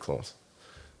Attack of the Clones.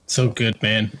 So good,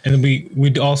 man. And then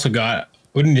we also got.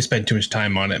 We didn't spend too much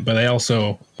time on it, but I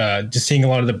also just seeing a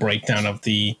lot of the breakdown of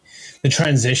the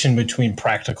transition between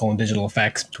practical and digital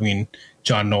effects between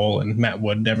John Knoll and Matt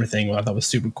Wood and everything. I thought was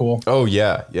super cool. Oh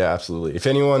yeah, absolutely. If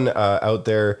anyone out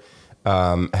there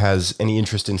has any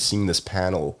interest in seeing this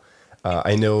panel,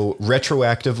 I know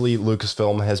retroactively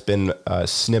Lucasfilm has been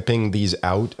snipping these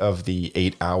out of the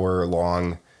 8-hour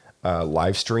long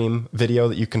live stream video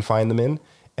that you can find them in.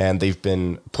 And they've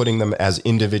been putting them as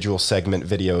individual segment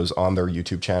videos on their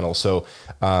YouTube channel. So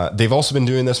they've also been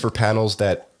doing this for panels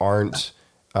that aren't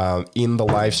in the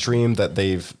live stream that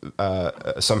they've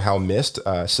somehow missed.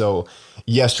 So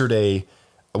yesterday,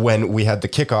 when we had the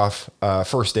kickoff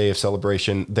first day of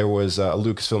celebration, there was a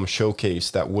Lucasfilm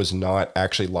showcase that was not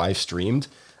actually live streamed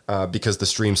because the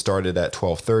stream started at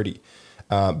 12:30.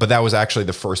 But that was actually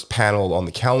the first panel on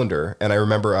the calendar. And I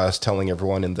remember us telling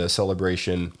everyone in the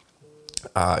celebration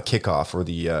kickoff or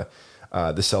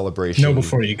the celebration. Know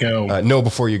before you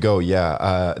go.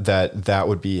 Yeah. That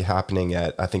would be happening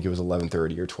at, I think it was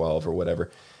 11:30 or 12 or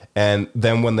whatever. And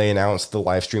then when they announced the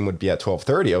live stream would be at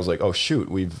 12:30, I was like, oh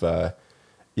shoot, we've,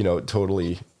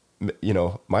 totally,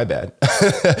 my bad.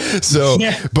 So,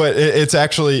 yeah. But it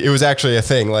was actually a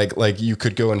thing, like you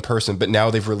could go in person, but now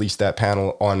they've released that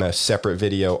panel on a separate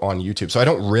video on YouTube. So I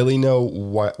don't really know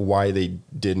why they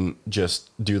didn't just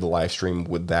do the live stream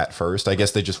with that first. I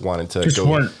guess they just wanted to just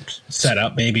weren't set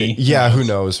up, maybe. Yeah. Who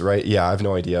knows? Right. Yeah. I have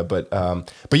no idea, but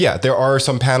yeah, there are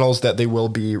some panels that they will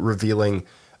be revealing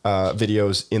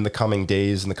videos in the coming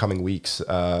days, in the coming weeks,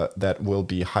 that will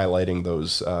be highlighting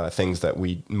those things that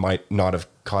we might not have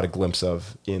caught a glimpse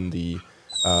of in the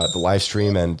live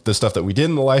stream. And the stuff that we did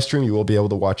in the live stream, you will be able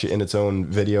to watch it in its own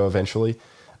video eventually.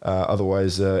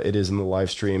 Otherwise, it is in the live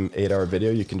stream 8-hour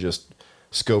video. You can just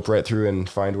scope right through and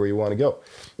find where you want to go.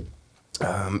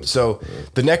 So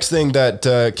the next thing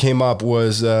that came up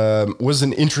was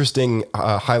an interesting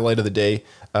highlight of the day.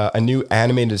 A new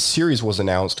animated series was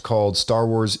announced called Star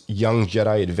Wars Young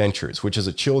Jedi Adventures, which is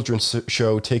a children's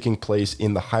show taking place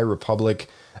in the High Republic.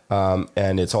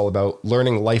 And it's all about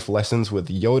learning life lessons with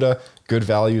Yoda, good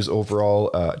values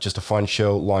overall. Just a fun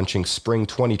show launching spring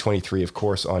 2023, of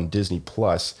course, on Disney+.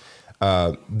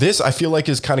 This, I feel like,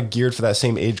 is kind of geared for that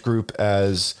same age group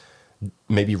as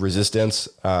maybe Resistance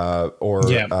or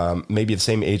maybe the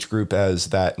same age group as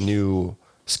that new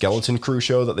Skeleton Crew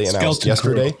show that they announced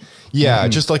yesterday. Crew. Yeah,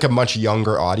 just like a much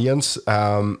younger audience.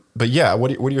 But yeah,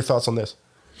 what are your thoughts on this?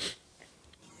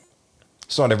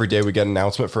 It's not every day we get an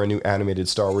announcement for a new animated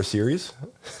Star Wars series.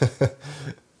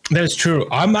 That is true.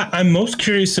 I'm most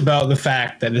curious about the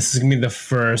fact that this is going to be the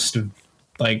first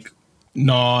like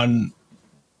non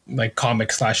like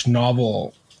comic /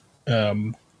 novel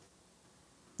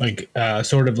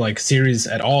sort of like series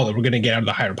at all that we're going to get out of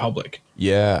the High Republic.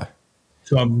 Yeah.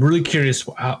 So I'm really curious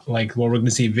how, like what we're going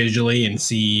to see visually and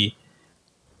see,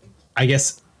 I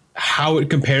guess, how it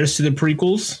compares to the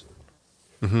prequels.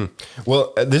 Mm-hmm.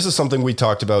 Well, this is something we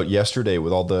talked about yesterday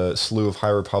with all the slew of High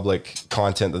Republic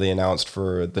content that they announced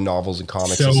for the novels and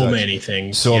comics. So and such. many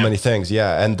things. So many things,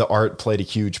 yeah. And the art played a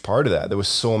huge part of that. There was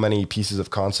so many pieces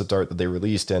of concept art that they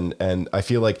released, and I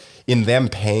feel like in them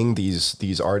paying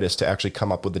these artists to actually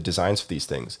come up with the designs for these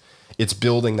things, it's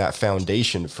building that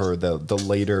foundation for the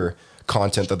later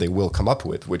content that they will come up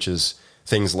with, which is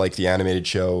things like the animated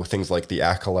show, things like the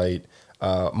Acolyte.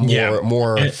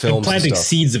 More and films and planting stuff.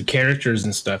 seeds of characters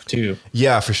and stuff too.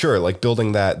 Yeah, for sure. Like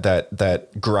building that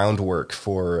groundwork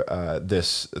for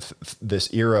this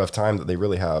era of time that they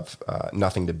really have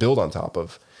nothing to build on top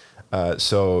of.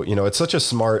 So, you know, it's such a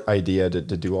smart idea to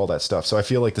do all that stuff. So I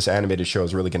feel like this animated show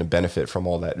is really going to benefit from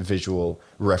all that visual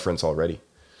reference already.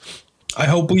 I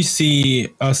hope we see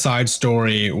a side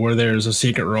story where there's a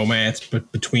secret romance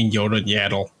between Yoda and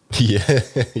Yaddle. Yeah,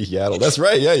 Yaddle. That's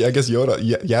right. Yeah, I guess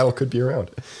Yaddle could be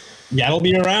around. Yaddle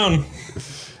be around.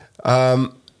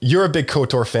 You're a big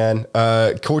KOTOR fan.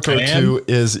 KOTOR 2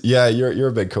 is, you're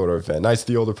a big KOTOR fan. Knights of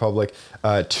the Old Republic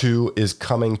 2 is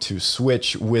coming to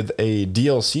Switch with a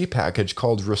DLC package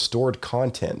called Restored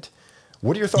Content.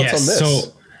 What are your thoughts on this?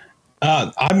 So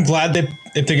I'm glad that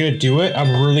if they're going to do it,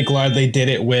 I'm really glad they did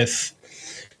it with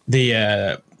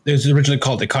the it was originally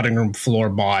called the Cutting Room Floor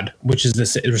mod, which is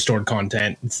this restored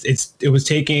content. It was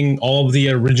taking all of the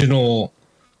original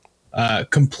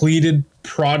completed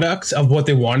products of what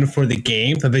they wanted for the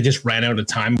game that they just ran out of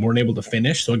time and weren't able to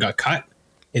finish, so it got cut.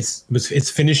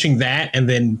 It's finishing that and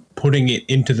then putting it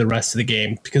into the rest of the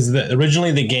game, because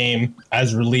originally the game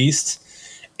as released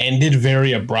ended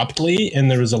very abruptly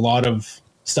and there was a lot of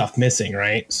stuff missing,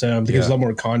 right? So there's a lot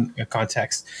more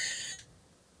context.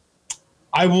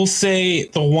 I will say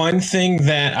the one thing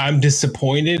that I'm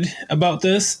disappointed about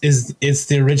this is it's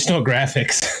the original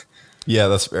graphics. Yeah,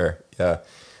 that's fair. Yeah.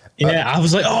 I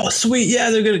was like, oh, sweet. Yeah,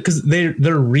 they're good because they're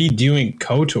redoing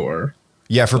KOTOR.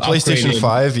 Yeah, for PlayStation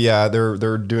 5,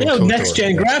 they're doing KOTOR. Next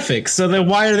gen graphics. So then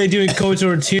why are they doing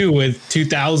KOTOR 2 with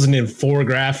 2004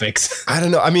 graphics? I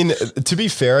don't know. I mean, to be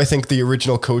fair, I think the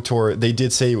original KOTOR, they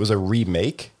did say it was a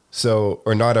remake,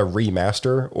 or not a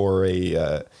remaster or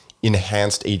a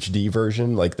enhanced HD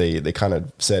version. Like they kind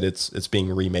of said it's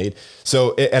being remade.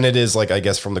 So and it is like, I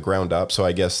guess, from the ground up. So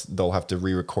I guess they'll have to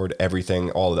re-record everything,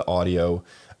 all of the audio,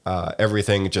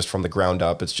 everything just from the ground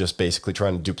up. It's just basically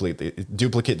trying to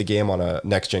duplicate the game on a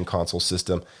next gen console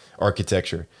system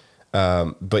architecture.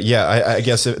 But yeah, I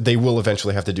guess they will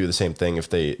eventually have to do the same thing if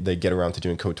they get around to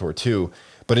doing KOTOR 2.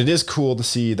 But it is cool to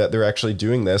see that they're actually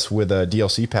doing this with a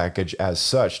DLC package as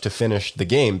such to finish the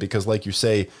game, because like you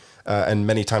say, and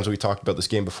many times we talked about this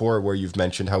game before, where you've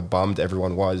mentioned how bummed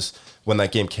everyone was when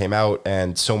that game came out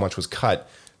and so much was cut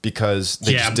because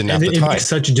they just didn't have the time. It makes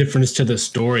such a difference to the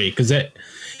story, because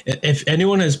if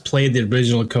anyone has played the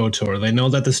original KOTOR, they know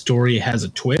that the story has a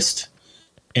twist,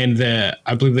 and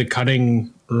I believe the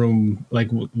cutting room, like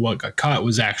what got cut,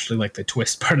 was actually like the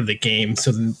twist part of the game.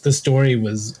 So the story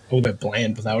was a little bit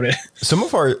bland without it. Some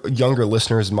of our younger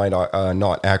listeners might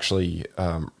not actually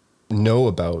know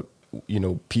about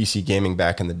PC gaming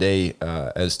back in the day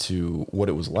as to what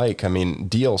it was like. I mean,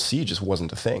 DLC just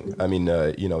wasn't a thing. I mean,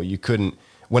 you couldn't,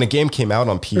 when a game came out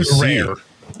on PC.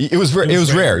 It was rare. It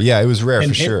was rare. Yeah, it was rare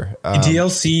for sure.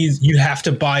 DLCs, you have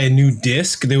to buy a new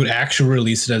disc. They would actually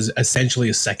release it as essentially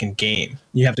a second game.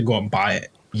 You have to go out and buy it.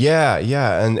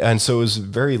 Yeah, and so it was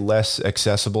very less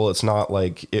accessible. It's not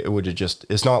like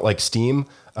it's not like Steam,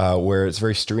 where it's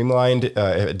very streamlined.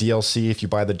 DLC, if you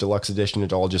buy the deluxe edition,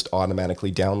 it all just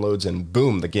automatically downloads, and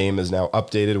boom, the game is now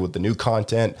updated with the new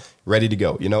content, ready to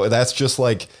go. That's just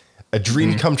like a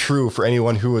dream come true for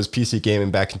anyone who was PC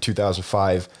gaming back in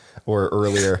 2005 or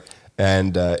earlier.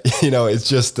 And it's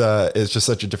just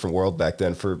such a different world back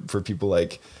then for people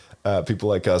like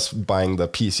us buying the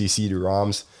PC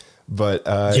CD-ROMs. But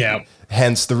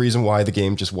hence the reason why the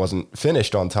game just wasn't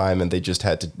finished on time, and they just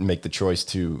had to make the choice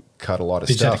to cut a lot of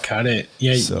stuff. They had to cut it.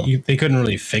 Yeah, so, they couldn't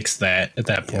really fix that at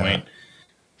that point. Yeah.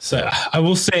 So I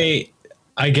will say,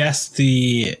 I guess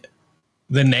the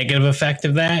negative effect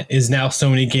of that is now so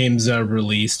many games are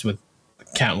released with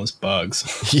countless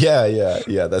bugs. Yeah.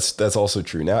 That's also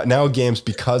true. Now games,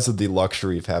 because of the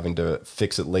luxury of having to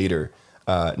fix it later,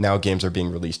 now games are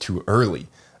being released too early.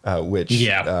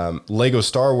 Lego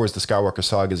Star Wars: The Skywalker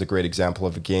Saga is a great example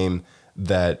of a game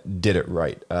that did it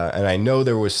right. And I know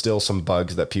there was still some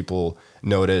bugs that people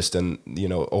noticed, and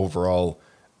overall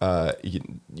a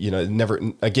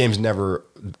game's never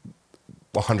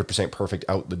 100% perfect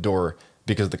out the door,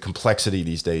 because the complexity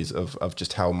these days of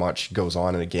just how much goes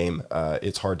on in a game,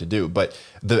 it's hard to do. But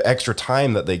the extra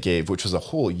time that they gave, which was a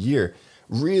whole year,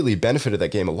 really benefited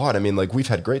that game a lot. I mean, like, we've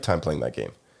had great time playing that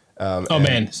game.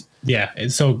 Man. Yeah.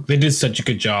 And so they did such a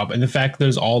good job. And the fact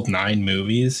there's all 9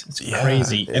 movies, it's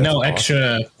crazy. And now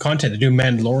extra content to do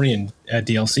Mandalorian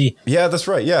DLC. Yeah, that's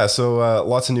right. Yeah. So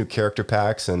lots of new character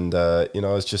packs, and,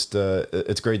 it's just,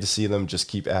 it's great to see them just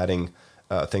keep adding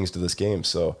things to this game.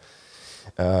 So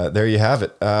there you have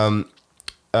it.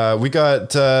 We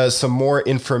got some more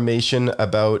information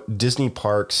about Disney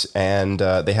parks, and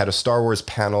they had a Star Wars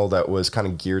panel that was kind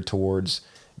of geared towards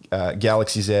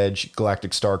Galaxy's Edge,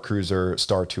 Galactic Star Cruiser,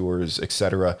 Star Tours,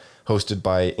 etc., hosted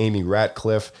by Amy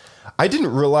Ratcliffe. I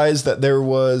didn't realize that there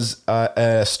was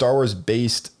a Star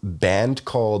Wars-based band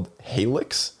called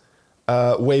Helix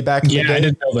way back in the day. Yeah, I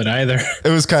didn't know that either. It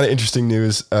was kind of interesting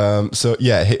news.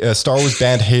 Star Wars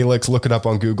band Helix, look it up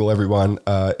on Google, everyone.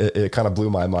 It kind of blew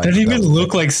my mind. They don't even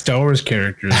look like Star Wars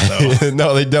characters, though.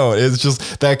 No, they don't. It's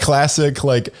just that classic,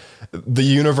 like, the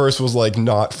universe was, like,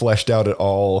 not fleshed out at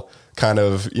all. Kind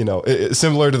of,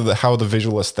 similar to how the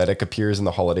visual aesthetic appears in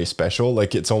the holiday special.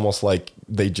 Like, it's almost like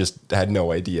they just had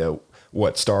no idea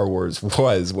what Star Wars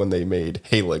was when they made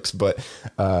Helix, but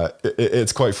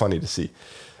it's quite funny to see.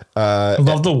 I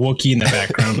love the Wookiee in the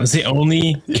background. It's the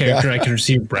only character I can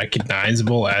receive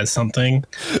recognizable as something.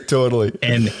 Totally.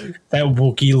 And that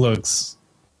Wookiee looks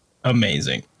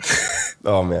amazing.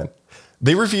 Oh, man.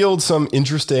 They revealed some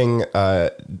interesting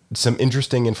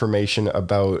information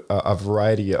about a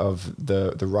variety of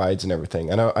the rides and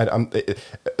everything. And I'm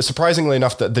surprisingly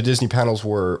enough, the Disney panels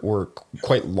were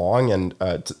quite long, and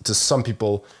to some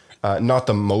people, not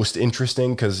the most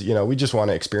interesting, because we just want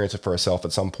to experience it for ourselves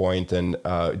at some point, and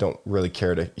don't really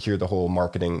care to hear the whole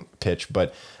marketing pitch.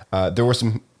 But there were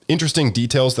some interesting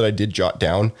details that I did jot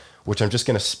down, which I'm just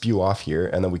going to spew off here,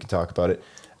 and then we can talk about it.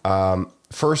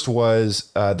 First was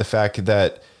the fact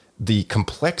that the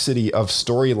complexity of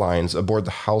storylines aboard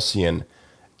the Halcyon,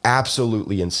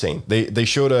 absolutely insane. They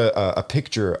showed a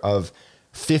picture of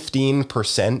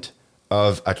 15%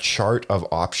 of a chart of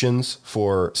options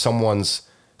for someone's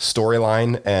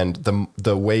storyline, and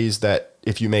the ways that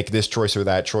if you make this choice or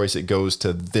that choice, it goes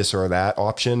to this or that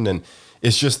option. And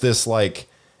it's just this, like,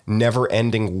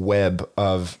 never-ending web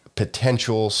of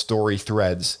potential story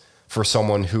threads for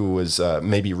someone who was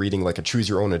maybe reading, like, a choose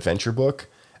your own adventure book,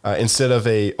 instead of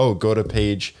go to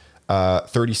page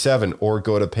 37 or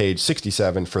go to page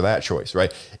 67 for that choice,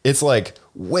 right? It's, like,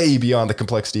 way beyond the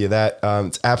complexity of that.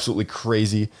 It's absolutely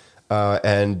crazy.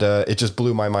 And it just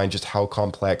blew my mind just how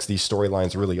complex these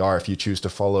storylines really are. If you choose to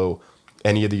follow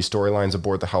any of these storylines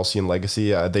aboard the Halcyon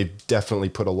Legacy, they've definitely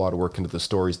put a lot of work into the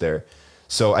stories there.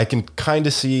 So I can kind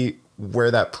of see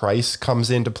where that price comes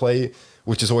into play,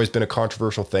 which has always been a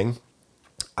controversial thing.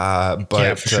 But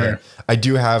yeah, for sure. I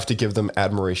do have to give them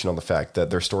admiration on the fact that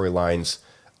their storylines,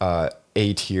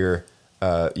 A tier,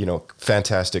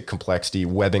 fantastic complexity,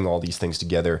 webbing all these things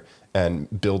together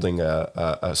and building a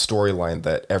storyline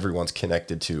that everyone's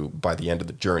connected to by the end of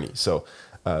the journey. So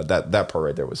that part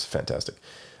right there was fantastic.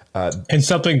 And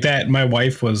something that my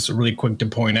wife was really quick to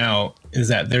point out is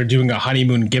that they're doing a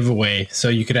honeymoon giveaway. So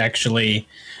you could actually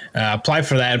apply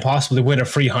for that and possibly win a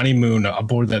free honeymoon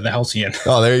aboard the Halcyon.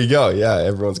 Oh, there you go. Yeah,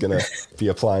 everyone's going to be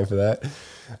applying for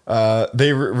that.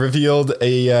 They revealed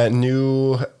a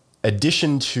new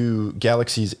addition to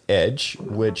Galaxy's Edge,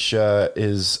 which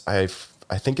is, I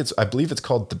believe it's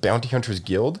called the Bounty Hunters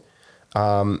Guild.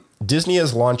 Disney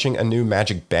is launching a new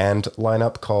Magic Band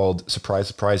lineup called, surprise,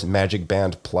 surprise, Magic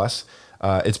Band Plus.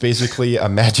 It's basically a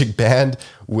Magic Band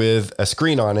with a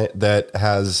screen on it that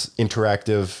has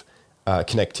interactive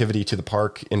connectivity to the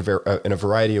park in a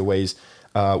variety of ways.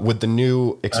 With the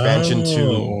new expansion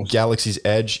to Galaxy's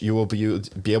Edge, you will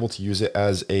be able to use it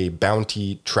as a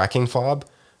bounty tracking fob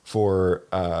for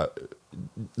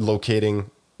locating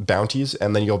bounties,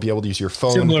 and then you'll be able to use your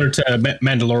phone, similar to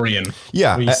Mandalorian.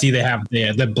 Yeah, where you see they have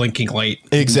the blinking light.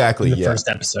 Exactly, in the first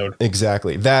episode.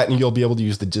 Exactly that, and you'll be able to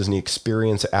use the Disney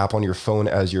Experience app on your phone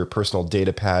as your personal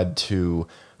data pad to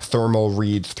thermal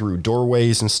read through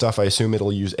doorways and stuff. I assume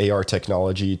it'll use AR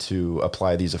technology to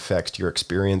apply these effects to your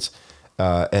experience,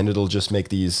 and it'll just make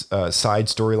these side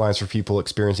storylines for people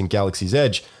experiencing Galaxy's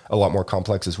Edge a lot more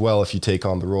complex as well if you take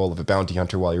on the role of a bounty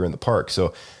hunter while you're in the park.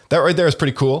 So that right there is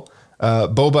pretty cool.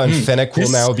 Boba and Fennec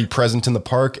will now be present in the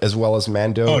park, as well as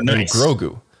Mando and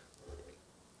Grogu.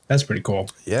 That's pretty cool.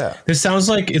 Yeah. This sounds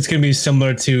like it's going to be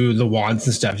similar to the wands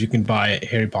and stuff you can buy at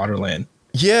Harry Potter Land.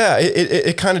 Yeah,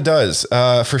 it kind of does,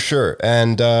 for sure.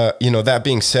 And, that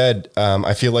being said,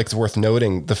 I feel like it's worth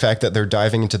noting the fact that they're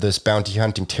diving into this bounty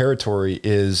hunting territory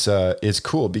is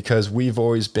cool, because we've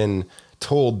always been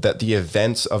told that the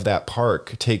events of that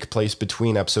park take place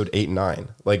between episode 8 and 9.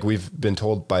 Like, we've been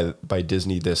told by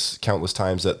Disney this countless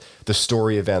times that the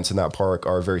story events in that park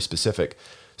are very specific.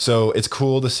 So it's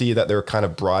cool to see that they're kind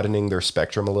of broadening their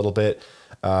spectrum a little bit.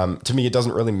 To me, it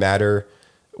doesn't really matter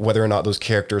whether or not those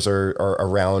characters are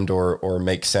around or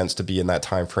make sense to be in that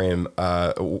time frame.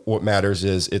 What matters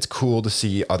is it's cool to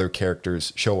see other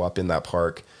characters show up in that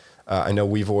park. I know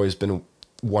we've always been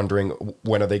wondering,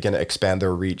 when are they going to expand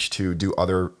their reach to do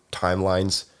other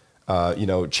timelines,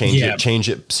 change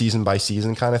it season by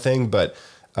season kind of thing. But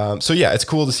it's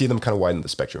cool to see them kind of widen the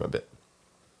spectrum a bit.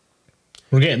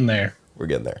 We're getting there.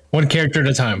 One character at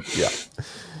a time. Yeah.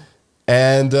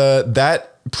 And that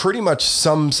pretty much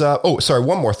sums up. Oh, sorry.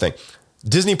 One more thing.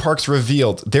 Disney Parks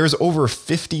revealed there's over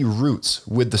 50 routes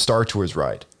with the Star Tours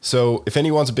ride. So if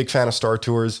anyone's a big fan of Star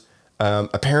Tours,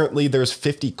 apparently there's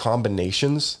 50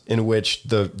 combinations in which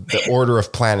the order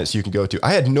of planets you can go to.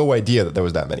 I had no idea that there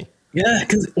was that many. Yeah,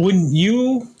 because when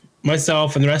you,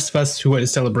 myself, and the rest of us who went to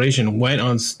Celebration went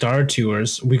on Star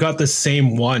Tours, we got the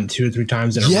same one 2 or 3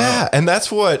 times in a row. Yeah, and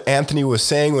that's what Anthony was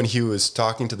saying when he was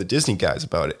talking to the Disney guys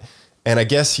about it. And I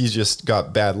guess he's just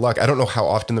got bad luck. I don't know how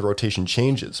often the rotation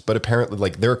changes, but apparently,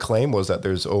 like, their claim was that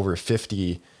there's over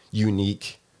 50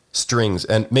 unique strings,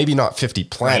 and maybe not 50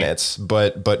 planets,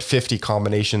 right, but 50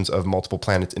 combinations of multiple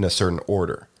planets in a certain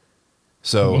order.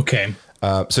 So okay.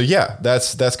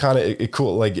 That's kind of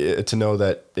cool, like, to know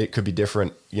that it could be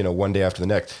different, one day after the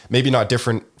next. Maybe not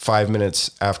different 5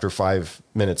 minutes after 5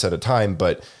 minutes at a time,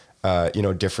 but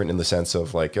different in the sense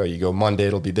of, like, you go Monday,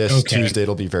 it'll be this, okay, Tuesday,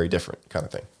 it'll be very different kind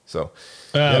of thing. So,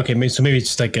 okay, so maybe it's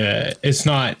just like it's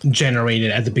not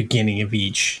generated at the beginning of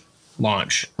each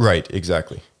launch. Right,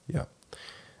 exactly. Yeah.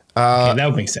 Okay, that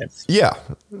would make sense. Yeah.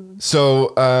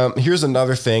 So here's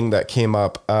another thing that came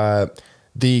up.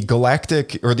 The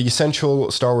Galactic, or the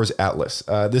Essential Star Wars Atlas.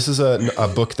 This is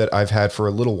a book that I've had for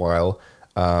a little while.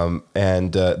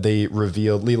 And they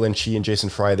revealed, Leland Chee and Jason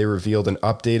Fry, they revealed an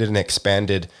updated and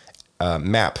expanded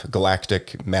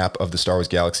galactic map of the Star Wars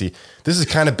galaxy. This is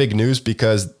kind of big news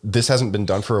because this hasn't been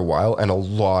done for a while, and a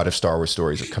lot of Star Wars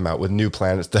stories have come out with new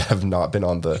planets that have not been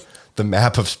on the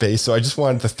map of space. So I just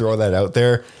wanted to throw that out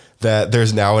there, that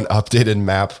there's now an updated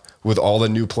map with all the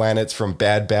new planets from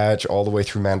Bad Batch all the way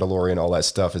through Mandalorian. All that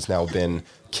stuff has now been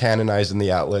canonized in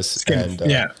the Atlas.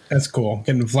 Yeah, that's cool.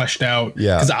 Getting fleshed out.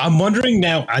 Yeah. Because I'm wondering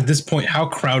now at this point, how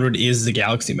crowded is the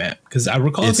galaxy map? Because I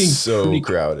recall it being so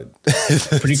crowded.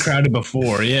 Pretty crowded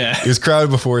before, yeah. It was crowded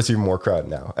before, it's even more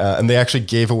crowded now. And they actually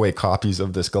gave away copies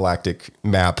of this galactic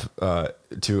map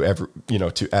to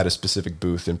at a specific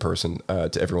booth in person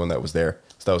to everyone that was there.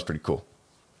 So that was pretty cool.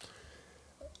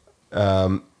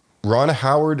 Ron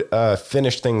Howard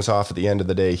finished things off at the end of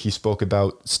the day. He spoke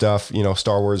about stuff,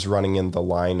 Star Wars running in the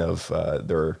line of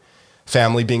their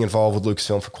family being involved with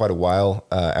Lucasfilm for quite a while.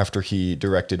 After he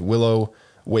directed Willow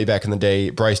way back in the day,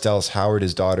 Bryce Dallas Howard,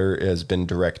 his daughter, has been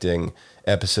directing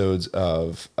episodes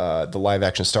of the live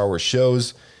action Star Wars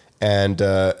shows. And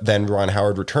then Ron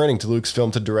Howard returning to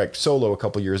Lucasfilm to direct Solo a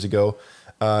couple years ago.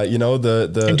 And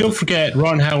don't forget,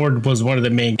 Ron Howard was one of the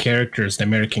main characters in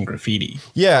American Graffiti.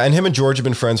 Yeah, and him and George have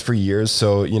been friends for years,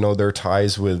 so their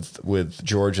ties with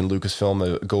George and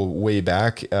Lucasfilm go way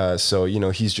back. So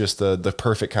he's just the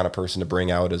perfect kind of person to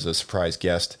bring out as a surprise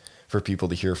guest for people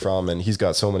to hear from, and he's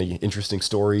got so many interesting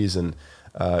stories. And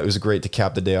it was great to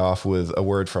cap the day off with a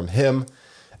word from him.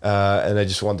 And I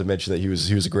just wanted to mention that he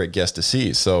was a great guest to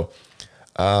see. So.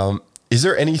 Is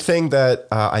there anything that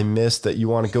I missed that you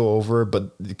want to go over?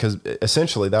 But because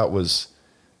essentially that was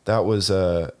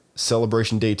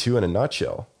Celebration Day 2 in a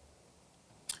nutshell.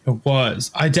 It was.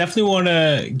 I definitely want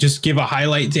to just give a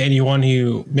highlight to anyone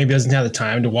who maybe doesn't have the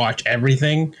time to watch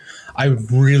everything. I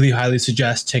really highly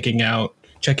suggest checking out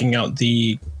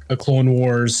the Clone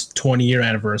Wars 20-year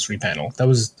anniversary panel. That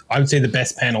was, I would say, the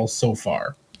best panel so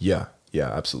far. Yeah,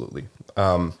 absolutely.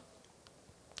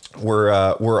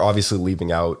 We're obviously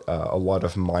leaving out a lot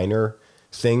of minor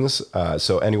things.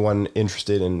 So anyone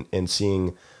interested in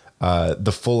seeing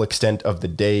the full extent of the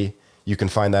day, you can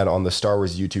find that on the Star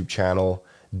Wars YouTube channel.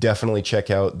 Definitely check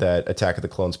out that Attack of the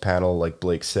Clones panel, like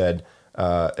Blake said.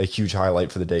 A huge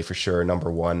highlight for the day for sure,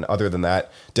 number one. Other than that,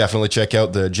 definitely check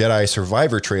out the Jedi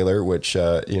Survivor trailer, which,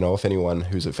 if anyone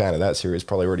who's a fan of that series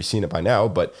probably already seen it by now.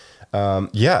 But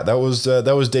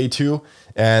that was day 2.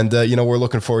 And, we're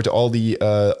looking forward to all the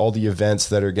events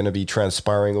that are going to be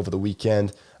transpiring over the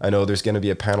weekend. I know there's going to be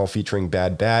a panel featuring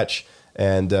Bad Batch,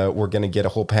 and we're going to get a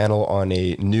whole panel on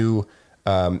a new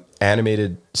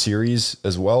animated series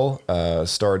as well,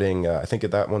 starting, I think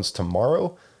that one's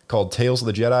tomorrow, called Tales of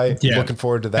the Jedi. Yeah. Looking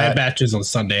forward to that. Bad Batches on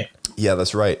Sunday. Yeah,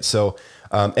 that's right. So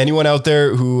anyone out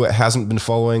there who hasn't been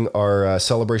following our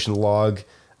Celebration log,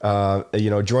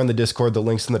 join the Discord. The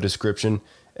link's in the description.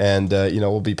 And,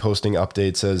 we'll be posting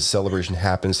updates as Celebration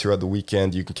happens throughout the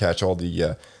weekend. You can catch all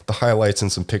the highlights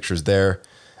and some pictures there.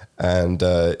 And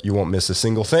you won't miss a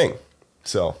single thing.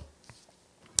 So,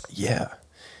 yeah.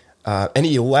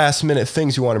 Any last minute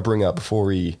things you want to bring up before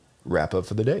we wrap up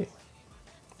for the day?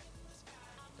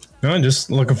 No, I'm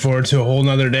just looking forward to a whole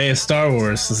nother day of Star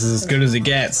Wars. This is as good as it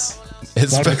gets.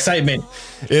 It's a lot of excitement.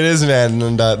 It is, man.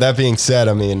 And that being said,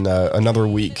 I mean, another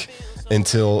week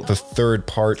until the third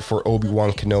part for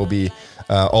Obi-Wan Kenobi.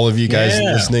 All of you guys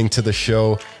listening to the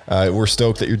show, we're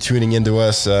stoked that you're tuning into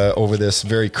us over this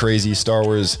very crazy Star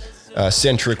Wars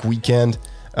centric weekend.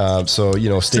 So,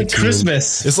 stay tuned.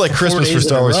 Christmas. It's like Christmas for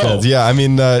Star Wars fans. Yeah, I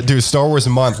mean, dude, Star Wars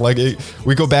month. Like,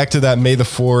 we go back to that May the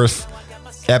 4th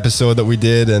episode that we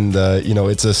did, and,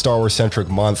 it's a Star Wars centric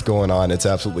month going on. It's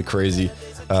absolutely crazy.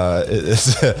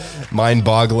 It's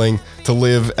mind-boggling to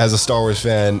live as a Star Wars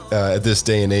fan at this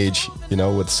day and age,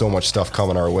 with so much stuff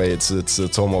coming our way.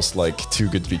 It's almost like too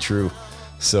good to be true.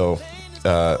 So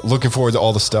looking forward to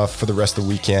all the stuff for the rest of the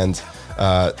weekend,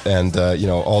 and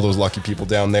all those lucky people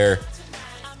down there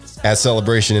at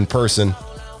Celebration in person.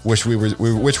 Wish we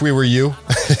were you.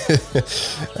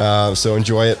 So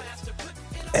enjoy it,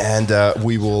 and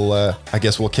we will. I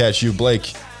guess we'll catch you,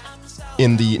 Blake,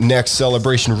 in the next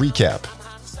Celebration recap.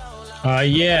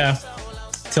 Yeah.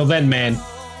 Till then, man.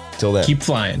 Till then. Keep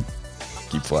flying.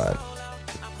 Keep flying.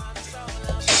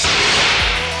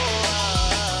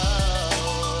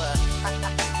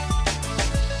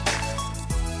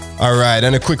 All right,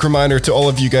 and a quick reminder to all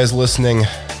of you guys listening,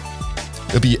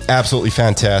 it'd be absolutely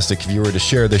fantastic if you were to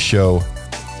share this show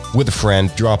with a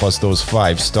friend, drop us those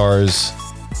 5 stars,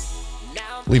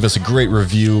 leave us a great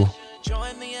review.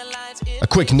 A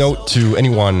quick note to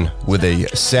anyone with a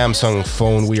Samsung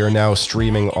phone, we are now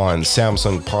streaming on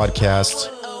Samsung Podcasts,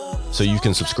 so you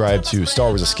can subscribe to Star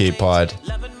Wars Escape Pod,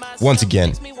 once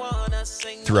again,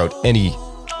 throughout any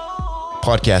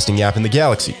podcasting app in the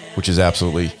galaxy, which is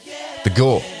absolutely the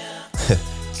goal.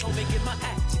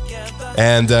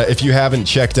 And if you haven't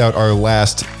checked out our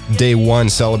last Day 1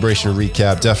 Celebration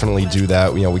recap, definitely do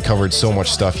that. We covered so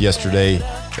much stuff yesterday.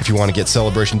 If you want to get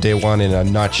Celebration Day 1 in a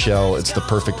nutshell, it's the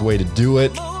perfect way to do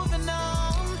it.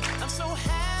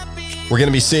 We're going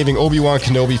to be saving Obi-Wan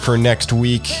Kenobi for next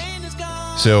week,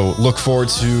 so look forward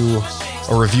to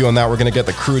a review on that. We're going to get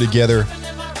the crew together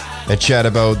and chat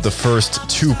about the first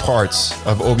 2 parts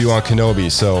of Obi-Wan Kenobi.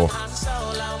 So,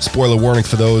 spoiler warning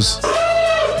for those.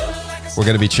 We're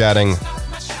going to be chatting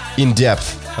in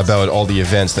depth about all the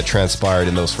events that transpired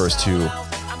in those first two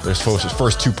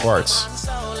parts.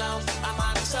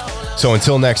 So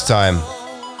until next time,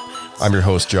 I'm your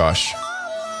host, Josh,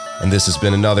 and this has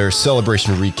been another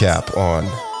Celebration recap on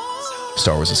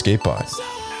Star Wars Escape Pod.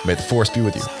 May the Force be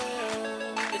with you.